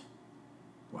 hours.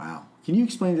 Wow. Can you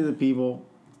explain to the people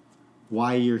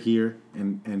why you're here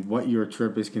and what your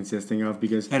trip is consisting of?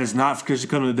 Because And it's not because you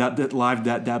come to that live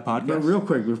podcast. no, real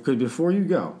quick, because before you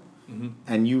go,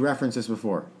 and you referenced this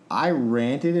before, I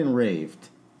ranted and raved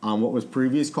on what was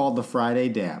previously called the Friday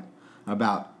Dab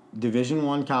about Division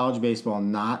I college baseball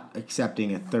not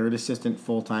accepting a third assistant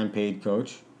full-time paid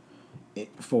coach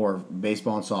for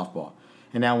baseball and softball.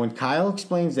 And now when Kyle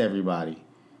explains to everybody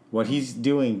what he's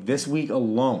doing this week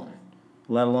alone,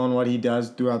 let alone what he does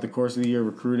throughout the course of the year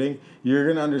recruiting, you're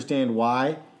going to understand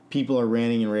why people are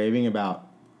ranting and raving about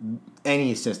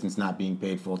any assistants not being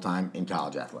paid full-time in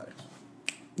college athletics.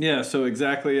 Yeah, so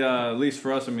exactly, at least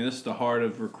for us, I mean, this is the heart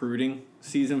of recruiting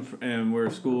season, and we're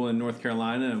a school in North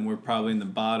Carolina, and we're probably in the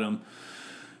bottom.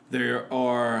 There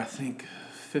are, I think,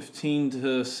 15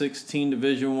 to 16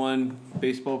 Division I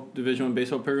baseball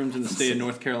programs in the state of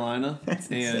North Carolina. That's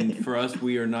and insane. for us,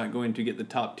 we are not going to get the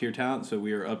top-tier talent, so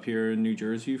we are up here in New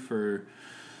Jersey for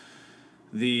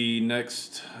the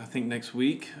next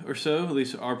week or so, at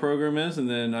least our program is, and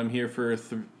then I'm here for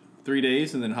 3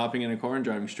 days, and then hopping in a car and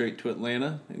driving straight to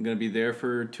Atlanta. I'm going to be there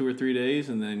for 2 or 3 days,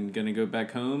 and then going to go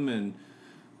back home. And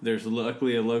there's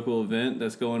luckily a local event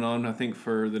that's going on, I think,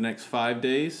 for the next 5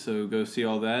 days. So go see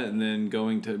all that, and then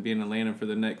going to be in Atlanta for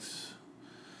the next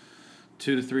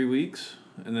 2 to 3 weeks.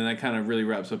 And then that kind of really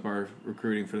wraps up our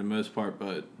recruiting for the most part.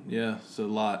 But, yeah, it's a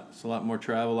lot. It's a lot more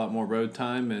travel, a lot more road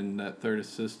time, and that third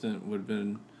assistant would have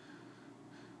been...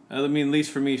 I mean, at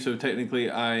least for me, so technically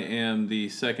I am the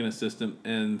second assistant,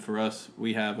 and for us,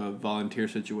 we have a volunteer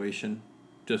situation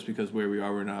just because where we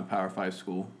are, we're not a Power 5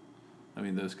 school. I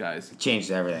mean, those guys... Changed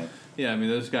everything. Yeah, I mean,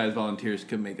 those guys, volunteers,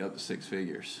 could make up to 6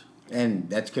 figures. And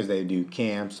that's because they do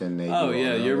camps and they do all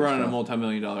Yeah, that you're other running stuff. a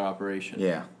multi-million-dollar operation.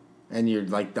 Yeah. And you're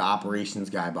like the operations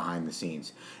guy behind the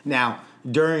scenes. Now,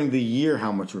 during the year,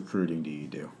 how much recruiting do you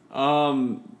do?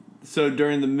 So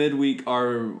during the midweek,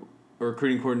 our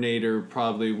recruiting coordinator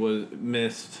probably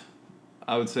missed,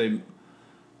 I would say,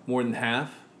 more than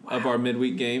half of our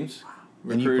midweek games.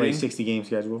 And you play 60 game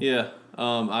schedule? Yeah.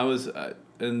 I was,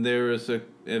 and there was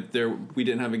we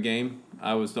didn't have a game,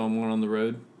 I was the only one on the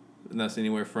road, and that's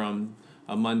anywhere from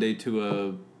a Monday to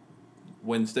a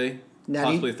Wednesday, Now,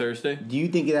 possibly Thursday. Do you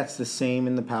think that's the same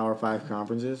in the Power 5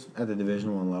 conferences at the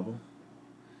Division I level?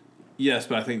 Yes,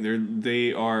 but I think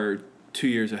they are 2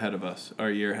 years ahead of us, or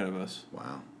a year ahead of us.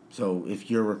 Wow. So if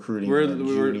you're recruiting,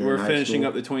 we're finishing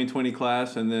up the 2020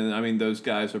 class, and then I mean those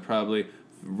guys are probably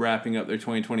wrapping up their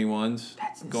 2021s,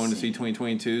 going to see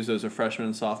 2022s. Those are freshmen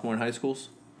and sophomore in high schools.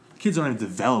 Kids aren't even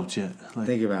developed yet. Like,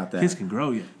 think about that. Kids can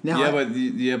grow yet. Now,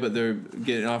 but they're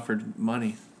getting offered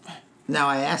money. Now,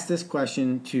 I asked this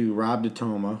question to Rob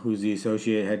DeToma, who's the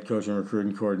associate head coach and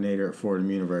recruiting coordinator at Fordham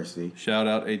University. Shout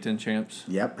out A10 champs.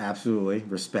 Yep, absolutely.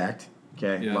 Respect.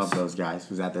 Okay, Yes. Love those guys.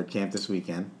 Who's at their camp this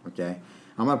weekend. Okay,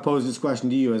 I'm going to pose this question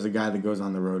to you as a guy that goes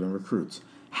on the road and recruits.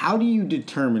 How do you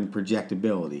determine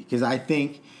projectability? Because I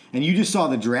think, and you just saw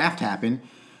the draft happen,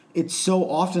 it's so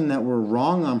often that we're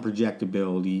wrong on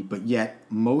projectability, but yet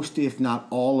most, if not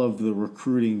all, of the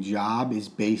recruiting job is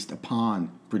based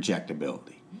upon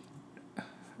projectability.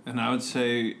 And I would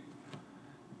say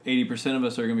 80% of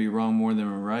us are going to be wrong more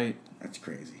than we're right. That's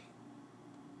crazy.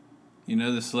 You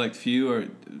know, the select few are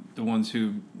the ones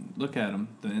who look at them,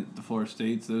 the Florida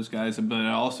States, those guys. But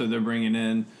also they're bringing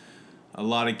in a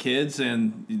lot of kids,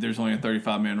 and there's only a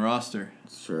 35-man roster.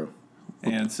 It's true.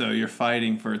 And so you're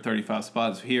fighting for 35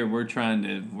 spots. Here we're trying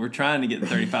to get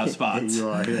 35 spots. You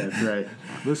are, yeah, that's right.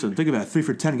 Listen, think about it. 3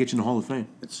 for 10 get you in the Hall of Fame.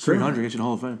 It's true. 300 get you in the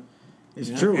Hall of Fame. It's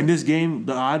true. In this game,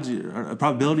 the odds,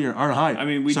 probability aren't high. I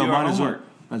mean, we do our might as well- homework.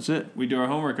 That's it. We do our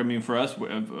homework. I mean, for us,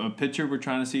 a pitcher we're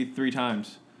trying to see 3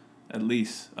 times, at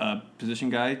least. Position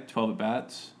guy, 12 at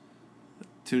bats,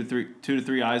 2 to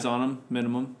 3 eyes on him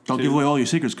minimum. Don't 2. give away all your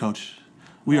secrets, Coach.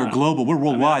 We are global. We're I mean, I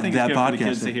worldwide. think That it's good for the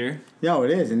kids podcast. to hear. Yeah, it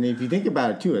is. And if you think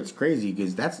about it too, it's crazy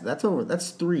because that's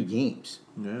 3 games.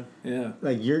 Yeah. Yeah.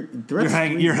 Like you're You're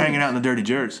hanging out in the dirty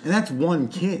jerseys. and that's one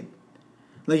kid.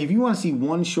 Like if you want to see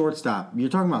one shortstop, you're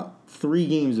talking about 3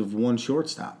 games of one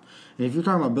shortstop. And if you're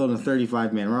talking about building a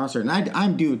 35-man roster, and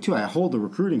I'm due too. I hold the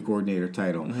recruiting coordinator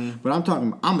title, but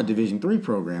I'm a Division III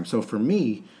program. So for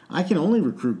me, I can only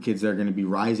recruit kids that are going to be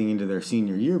rising into their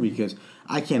senior year because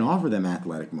I can't offer them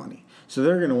athletic money. So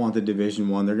they're going to want the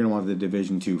Division I. They're going to want the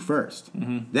Division II first.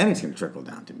 Then it's going to trickle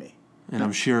down to me. And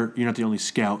I'm sure you're not the only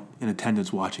scout in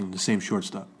attendance watching the same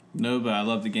shortstop. No, but I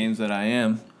love the games that I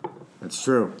am. That's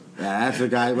true. Yeah, that's the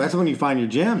guy. That's when you find your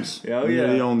gems. Oh, When You're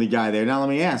yeah. the only guy there. Now let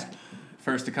me ask.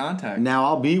 First to contact. Now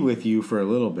I'll be with you for a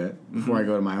little bit before I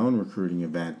go to my own recruiting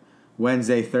event.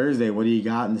 Wednesday, Thursday. What do you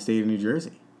got in the state of New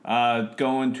Jersey?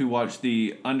 Going to watch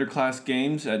the underclass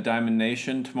games at Diamond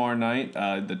Nation tomorrow night.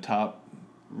 The top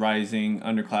rising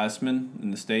underclassmen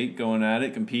in the state going at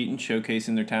it, competing,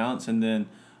 showcasing their talents. And then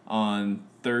on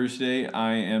Thursday,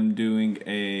 I am doing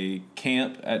a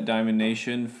camp at Diamond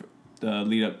Nation for the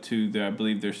lead up to I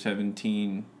believe their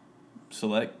 17U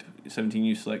Select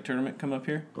tournament come up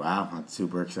here. Wow, that's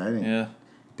super exciting. Yeah.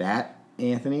 That,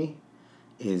 Anthony,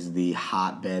 is the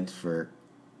hotbed for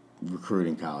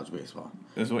recruiting college baseball.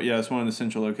 It's one of the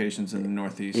central locations in the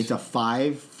Northeast. It's a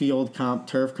 5-field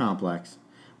turf complex.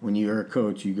 When you're a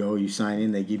coach, you go, you sign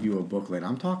in, they give you a booklet.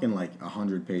 I'm talking like a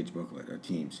 100-page booklet of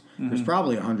teams. There's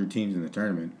probably 100 teams in the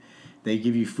tournament. They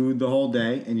give you food the whole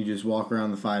day, and you just walk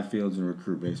around the 5 fields and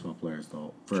recruit baseball players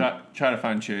Try to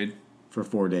find shade. for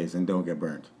 4 days and don't get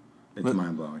burned. It's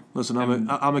mind-blowing. Listen, I'm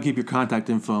gonna keep your contact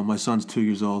info. My son's 2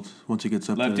 years old. Once he gets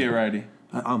up Lefty to or righty?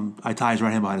 I tie his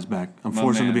right hand behind his back. I'm My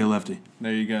forcing him to man. be a lefty.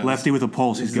 There you go. Lefty with a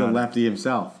pulse. He's He's got a it. lefty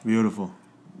himself. Beautiful.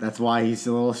 That's why he's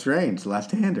a little strange.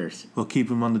 Left-handers. We'll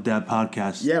keep him on the Dad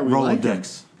podcast. Yeah, we like him.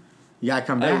 Rolodex. You gotta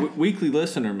come Hey, back. weekly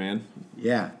listener, man.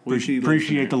 Yeah.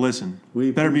 Appreciate the listen.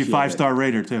 We Better be appreciate 5-star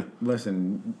rater too.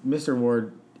 Listen, Mr.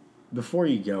 Ward, before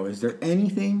you go, is there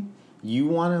anything you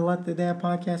want to let the Dad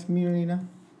Podcast community know?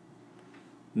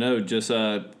 No, just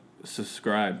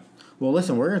subscribe. Well,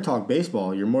 listen, we're going to talk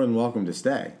baseball. You're more than welcome to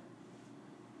stay.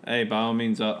 Hey, by all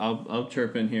means, I'll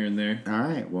chirp in here and there. All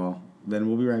right, well, then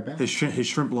we'll be right back. His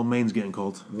shrimp lo main's getting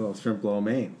cold. A little shrimp lo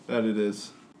mein. That it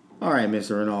is. All right,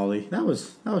 Mr. Rinaldi. That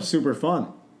was super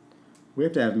fun. We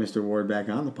have to have Mr. Ward back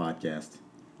on the podcast.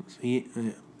 He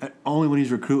only when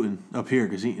he's recruiting up here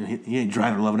because he ain't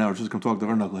driving 11 hours just to come talk to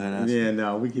our knucklehead ass. Yeah,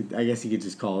 no, we could. I guess he could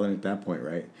just call in at that point,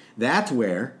 right? That's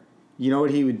where, you know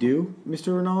what he would do,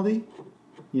 Mr. Rinaldi?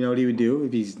 You know what he would do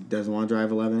if he doesn't want to drive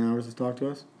 11 hours to talk to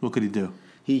us? What could he do?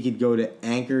 He could go to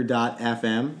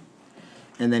anchor.fm,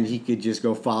 and then he could just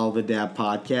go follow the Dab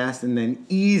podcast, and then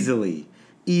easily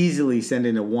send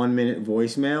in a 1-minute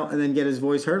voicemail, and then get his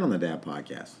voice heard on the Dab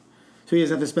podcast. So he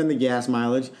doesn't have to spend the gas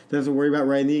mileage, doesn't have to worry about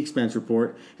writing the expense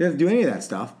report, he doesn't have to do any of that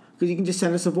stuff because you can just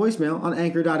send us a voicemail on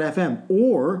Anchor.fm.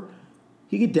 Or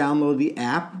he could download the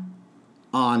app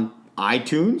on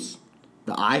iTunes,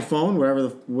 the iPhone,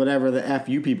 whatever the F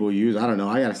you people use. I don't know.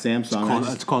 I got a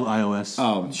Samsung. It's called iOS.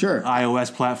 Oh, sure.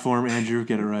 iOS platform, Andrew,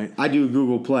 get it right. I do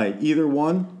Google Play. Either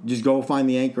one, just go find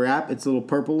the Anchor app. It's a little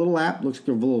purple little app. Looks like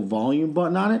a little volume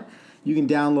button on it. You can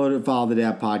download it, follow the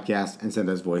Dad Podcast, and send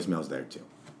us voicemails there too.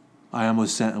 I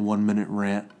almost sent a 1-minute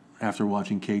rant after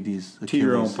watching KD's Achilles. To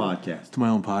your own podcast. To my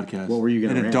own podcast. What were you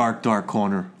going to rant? In a dark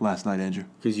corner last night, Andrew.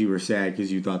 Because you were sad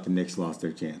because you thought the Knicks lost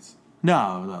their chance.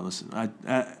 No, listen.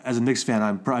 As a Knicks fan,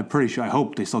 I'm pretty sure. I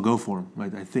hope they still go for him.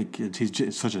 I think he's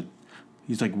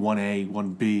like 1A,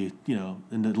 1B,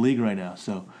 in the league right now.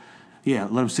 So, yeah,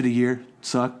 let him sit a year,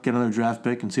 suck, get another draft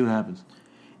pick, and see what happens.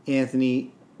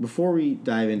 Anthony, before we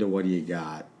dive into what you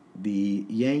got, the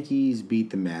Yankees beat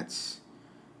the Mets,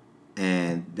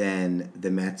 and then the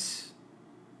Mets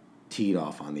teed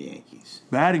off on the Yankees.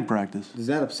 Batting practice. Does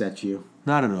that upset you?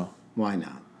 Not at all. Why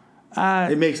not?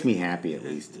 It makes me happy, at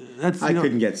least. I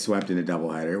couldn't get swept in a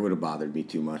doubleheader. It would have bothered me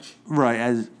too much.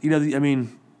 Right.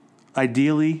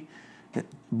 Ideally,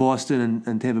 Boston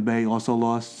and Tampa Bay also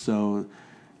lost, so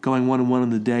going 1-1 on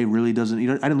the day really doesn't. We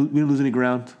didn't lose any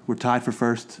ground. We're tied for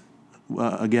first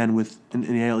again in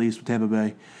the AL East with Tampa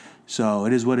Bay, so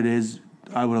it is what it is.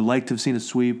 I would have liked to have seen a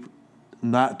sweep.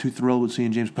 I'm not too thrilled with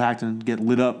seeing James Paxton get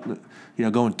lit up.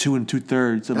 Going 2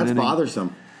 2/3. That's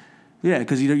bothersome. Yeah,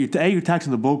 because you're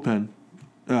taxing the bullpen.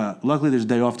 Luckily, there's a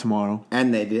day off tomorrow.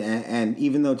 And they did, and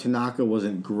even though Tanaka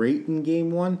wasn't great in Game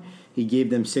 1, he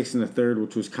gave them 6 1/3,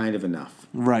 which was kind of enough.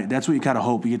 Right, that's what you kind of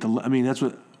hope. You get that's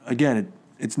what. Again,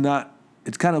 it's not.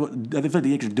 It's kind of. I feel like the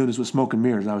Yankees are doing this with smoke and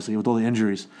mirrors. Obviously, with all the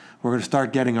injuries, we're going to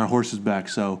start getting our horses back.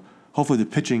 So hopefully, the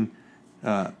pitching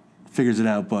figures it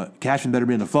out. But Cashman better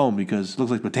be on the phone because it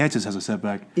looks like Betances has a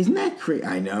setback. Isn't that crazy?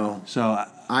 I know. So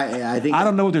I think I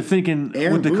don't know what they're thinking.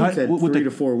 Aaron Boone said 3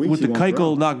 to 4 weeks. With the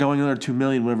Keuchel not going another $2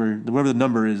 million, whatever the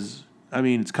number is. I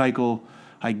mean, it's Keuchel.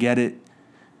 I get it.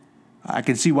 I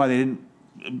can see why they didn't.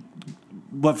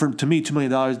 But to me, $2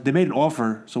 million. They made an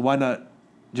offer, so why not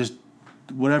just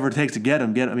whatever it takes to get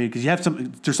him? Because you have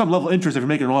there's some level of interest if you're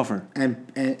making an offer.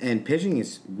 And pitching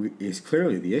is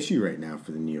clearly the issue right now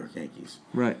for the New York Yankees.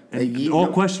 Right.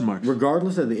 And question marks.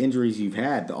 Regardless of the injuries you've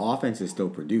had, the offense is still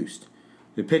produced.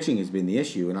 The pitching has been the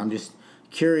issue, and I'm just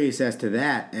curious as to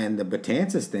that. And the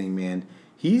Betances thing, man,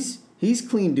 he's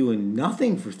clean doing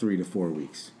nothing for 3 to 4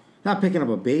 weeks. Not picking up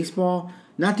a baseball,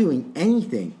 not doing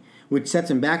anything, which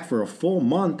sets him back for a full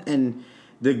month. And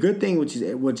the good thing,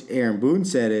 which Aaron Boone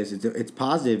said, is it's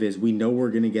positive, is we know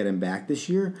we're going to get him back this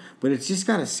year, but it's just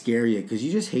got to scare you because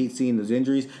you just hate seeing those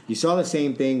injuries. You saw the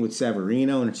same thing with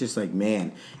Severino, and it's just like,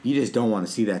 man, you just don't want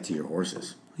to see that to your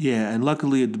horses. Yeah, and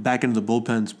luckily the back end of the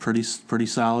bullpen's pretty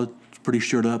solid, pretty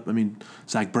shored up. I mean,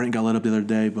 Zach Britton got lit up the other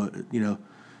day, but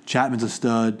Chapman's a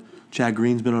stud. Chad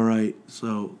Green's been all right.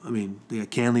 So I mean, they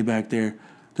got Canley back there.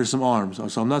 There's some arms.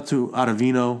 So I'm not too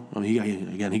Ottavino. I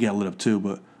mean, he got lit up too,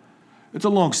 but it's a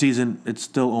long season. It's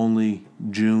still only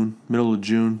June, middle of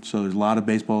June, so there's a lot of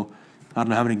baseball. I don't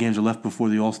know how many games are left before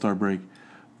the All-Star break,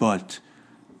 but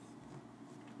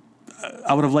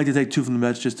I would have liked to take 2 from the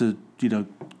Mets just to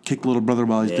kick the little brother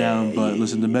while he's down. But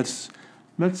listen, the Mets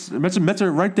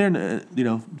are right there.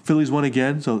 Phillies won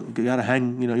again, so you got to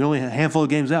hang. You're only a handful of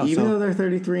games out. Even though they're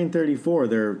 33 and 34,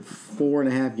 they're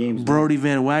 4.5 games. Brody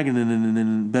Van Wagenen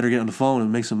and better get on the phone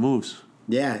and make some moves.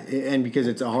 Yeah, and because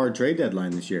it's a hard trade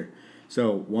deadline this year,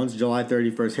 so once July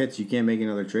 31st hits, you can't make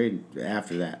another trade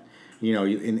after that.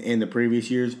 In the previous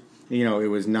years, it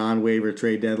was non-waiver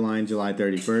trade deadline July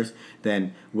 31st,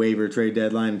 then waiver trade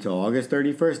deadline until August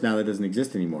 31st. Now that doesn't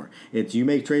exist anymore. It's you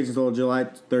make trades until July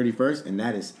 31st, and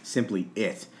that is simply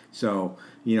it. So,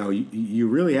 you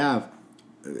really have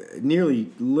nearly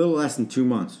a little less than 2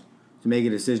 months to make a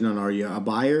decision on, are you a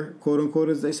buyer, quote-unquote,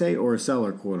 as they say, or a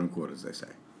seller, quote-unquote, as they say.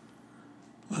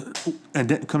 And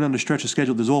then come down the stretch of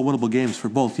schedule, there's all winnable games for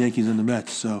both Yankees and the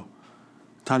Mets. So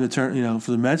time to turn,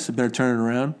 for the Mets, they better turn it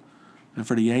around. And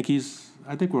for the Yankees,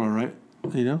 I think we're all right.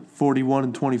 41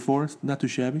 and 24, not too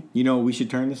shabby. We should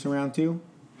turn this around too?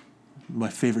 My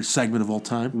favorite segment of all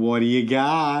time. What do you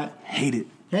got? Hate it.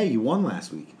 Hey, you won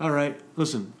last week. All right,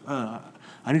 listen.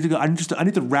 I need to go. I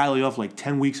need to rally off like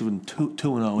 10 weeks of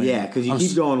 2-0. Yeah, because you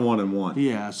keep going 1-1.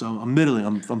 Yeah, so I'm middling.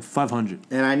 I'm 500.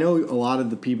 And I know a lot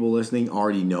of the people listening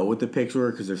already know what the picks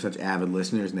were because they're such avid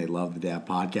listeners and they love the Dad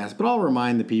Podcast. But I'll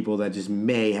remind the people that just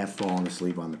may have fallen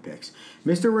asleep on the picks.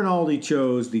 Mr. Rinaldi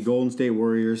chose the Golden State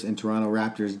Warriors and Toronto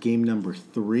Raptors game number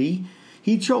 3.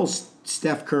 He chose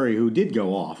Steph Curry, who did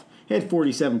go off. He had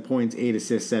 47 points, 8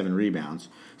 assists, 7 rebounds.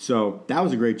 So that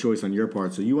was a great choice on your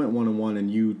part. So you went 1-1 and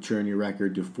you turned your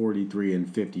record to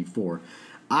 43-54.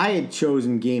 I had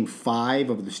chosen Game 5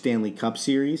 of the Stanley Cup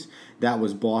Series. That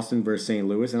was Boston versus St.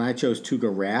 Louis, and I chose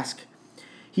Tuukka Rask.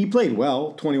 He played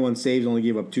well, 21 saves, only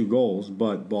gave up 2 goals,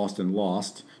 but Boston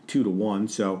lost 2-1.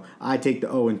 So I take the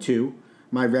 0-2.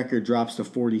 My record drops to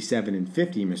 47-50,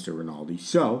 Mr. Rinaldi.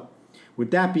 So,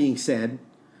 with that being said,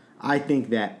 I think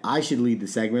that I should lead the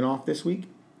segment off this week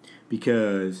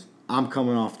because I'm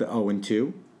coming off the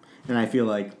 0-2, and I feel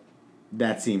like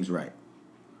that seems right.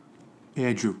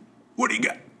 Andrew, what do you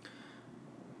got?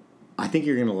 I think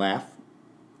you're going to laugh,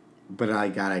 but I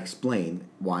got to explain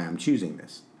why I'm choosing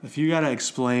this. If you got to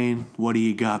explain what do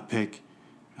you got pick,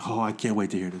 I can't wait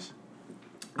to hear this.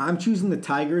 I'm choosing the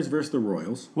Tigers versus the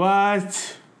Royals.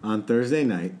 What? On Thursday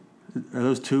night. Are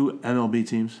those 2 MLB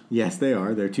teams? Yes, they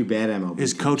are. They're 2 bad MLB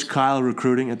Is teams. Coach Kyle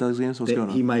recruiting at those games? What's going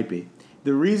on? He might be.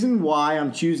 The reason why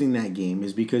I'm choosing that game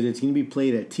is because it's going to be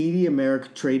played at TD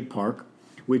Ameritrade Park,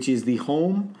 which is the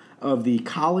home of the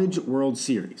College World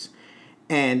Series.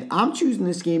 And I'm choosing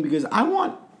this game because I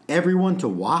want everyone to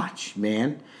watch,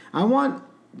 man. I want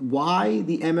why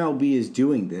the MLB is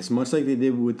doing this, much like they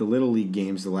did with the Little League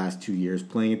games the last 2 years,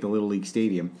 playing at the Little League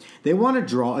Stadium. They want to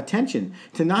draw attention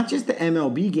to not just the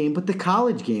MLB game, but the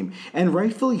college game, and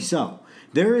rightfully so.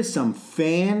 There is some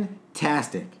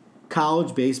fantastic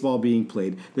college baseball being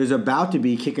played. There's about to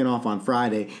be, kicking off on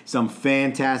Friday, some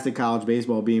fantastic college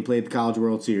baseball being played at the College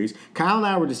World Series. Kyle and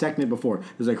I were dissecting it before.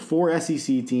 There's like 4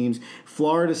 SEC teams.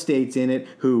 Florida State's in it,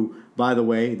 who, by the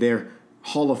way, their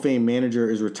Hall of Fame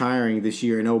manager is retiring this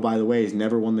year, and oh, by the way, has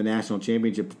never won the national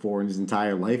championship before in his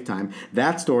entire lifetime.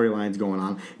 That storyline's going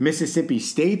on. Mississippi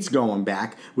State's going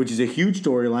back, which is a huge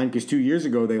storyline because 2 years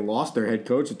ago they lost their head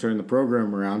coach to turn the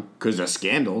program around because of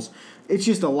scandals. It's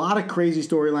just a lot of crazy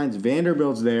storylines.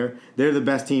 Vanderbilt's there. They're the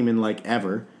best team in like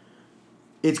ever.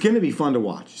 It's going to be fun to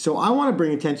watch. So I want to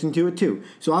bring attention to it too.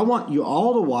 So I want you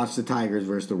all to watch the Tigers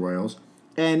versus the Royals,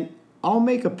 and I'll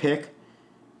make a pick.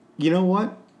 You know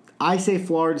what? I say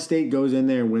Florida State goes in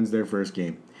there and wins their first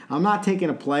game. I'm not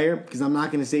taking a player because I'm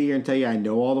not going to sit here and tell you I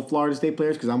know all the Florida State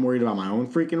players because I'm worried about my own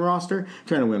freaking roster,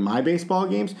 trying to win my baseball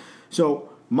games. So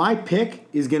my pick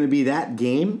is going to be that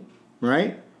game,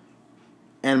 right?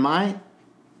 And my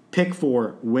pick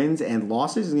for wins and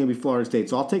losses is going to be Florida State.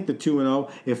 So I'll take the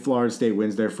 2-0 if Florida State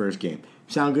wins their first game.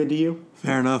 Sound good to you?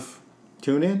 Fair enough.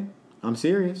 Tune in. I'm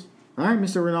serious. All right,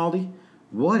 Mr. Rinaldi,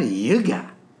 what do you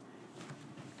got?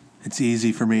 It's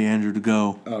easy for me, Andrew, to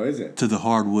go Oh, is it? to the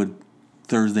hardwood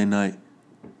Thursday night,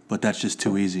 but that's just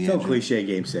too easy, So Andrew. cliche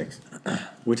Game 6,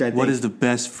 which I think. What is the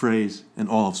best phrase in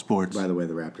all of sports? By the way,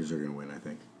 the Raptors are going to win, I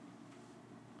think.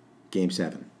 Game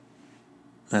 7.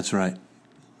 That's right.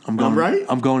 I'm right?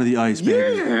 I'm going to the ice,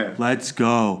 baby. Yeah. Let's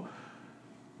go.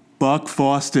 Buck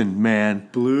Foston, man.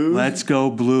 Blues? Let's go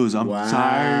Blues. I'm Wow.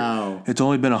 tired. It's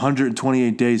only been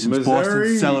 128 days since Missouri.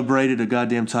 Boston celebrated a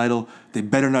goddamn title. They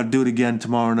better not do it again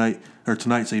tomorrow night or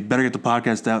tonight, so you better get the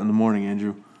podcast out in the morning,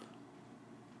 Andrew.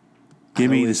 Give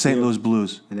me the always St. do. Louis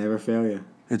Blues. I never fail you.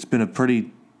 It's been a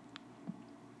pretty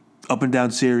up and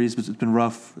down series, but it's been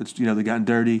rough. It's they've gotten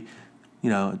dirty,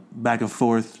 back and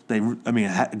forth.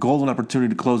 A golden opportunity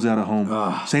to close out at home.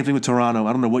 Same thing with Toronto.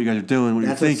 I don't know what you guys are doing, what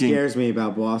That's you're what thinking. scares me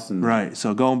about Boston. Right.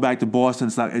 So going back to Boston,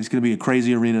 it's going to be a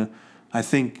crazy arena. I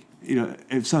think if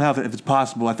it's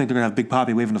possible, I think they're going to have Big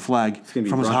Papi waving the flag gonna be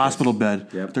from his ruckus. hospital bed.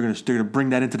 Yep. They're going to bring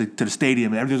that into the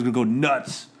stadium, and everything's going to go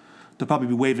nuts. They'll probably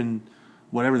be waving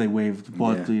whatever they wave,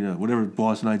 whatever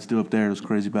Bostonites do up there. Those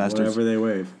crazy bastards. Whatever they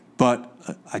wave. But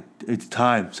it's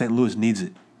time. St. Louis needs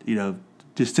it.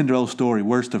 Just Cinderella story.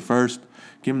 Worst to first.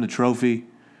 Give them the trophy.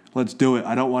 Let's do it.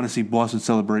 I don't want to see Boston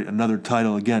celebrate another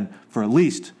title again for at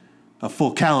least a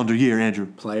full calendar year, Andrew.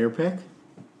 Player pick?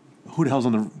 Who the hell's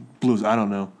on the Blues? I don't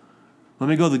know. Let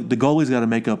me go. The goalie's got to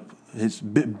make up his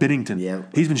Binnington. Yeah.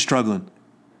 He's been struggling.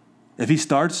 If he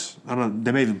starts, I don't know.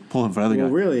 They may even pull him for the other guy.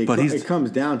 Well, really, but it comes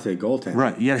down to goaltending.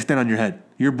 right. You got to stand on your head.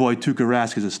 Your boy Tuukka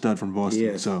Rask is a stud from Boston. He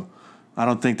is. So I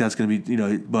don't think that's going to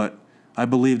be But I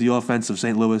believe the offense of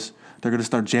St. Louis. They're going to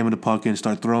start jamming the puck in,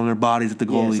 start throwing their bodies at the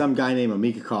goalie. Yeah, some guy named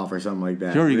Amikakov or something like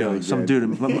that. There you Really go. Some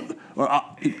good. dude. Or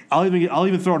I'll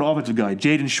even throw an offensive guy,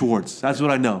 Jaden Schwartz. That's what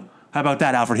I know. How about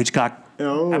that, Alfred Hitchcock?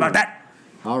 Oh. How about that?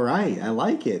 All right, I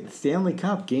like it. Stanley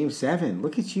Cup, Game 7.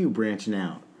 Look at you branching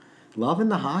out. Loving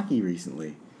the hockey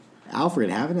recently. Alfred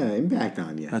having an impact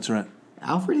on you. That's right.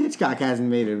 Alfred Hitchcock hasn't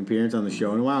made an appearance on the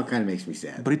show in a while. It kind of makes me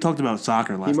sad. But he talked about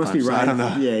soccer last He must time. be so I riding.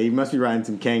 don't know. Yeah, he must be riding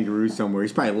some kangaroos somewhere.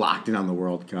 He's probably locked in on the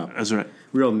World Cup. That's right.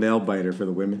 Real nail biter for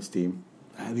the women's team.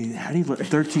 I mean, how do you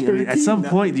 13? I mean, at some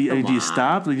point, do you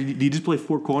stop? Like, do you just play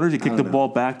four corners? You kick the ball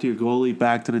back to your goalie,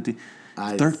 back to the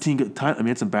 13. I mean,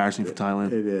 it's embarrassing for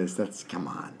Thailand. It is. Come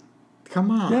on.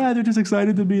 Yeah, they're just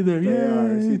excited to be there. Yeah,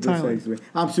 Thailand.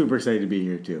 I'm super excited to be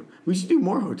here too. We should do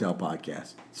more hotel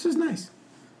podcasts. This is nice.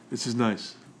 This is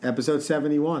nice. Episode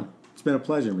 71. It's been a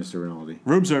pleasure, Mr. Rinaldi.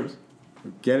 Room service.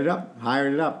 Get it up.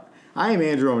 Hiring it up. I am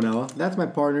Andrew Onella. That's my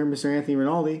partner, Mr. Anthony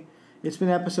Rinaldi. It's been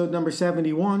episode number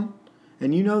 71.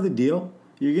 And you know the deal.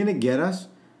 You're going to get us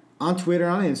on Twitter,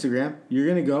 on Instagram. You're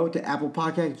going to go to Apple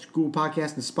Podcasts, Google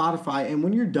Podcasts, and Spotify. And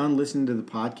when you're done listening to the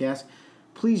podcast,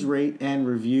 please rate and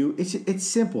review. It's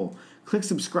simple. Click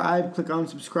subscribe, click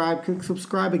unsubscribe, click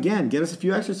subscribe again. Get us a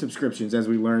few extra subscriptions, as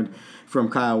we learned from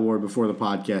Kyle Ward before the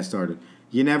podcast started.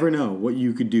 You never know what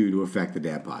you could do to affect the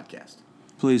Dad Podcast.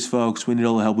 Please, folks, we need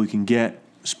all the help we can get.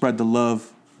 Spread the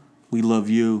love. We love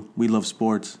you. We love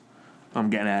sports. I'm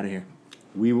getting out of here.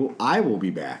 I will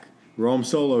be back. Rome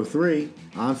Solo 3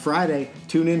 on Friday.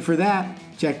 Tune in for that.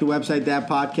 Check the website,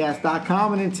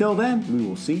 dadpodcast.com. And until then, we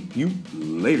will see you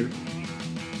later.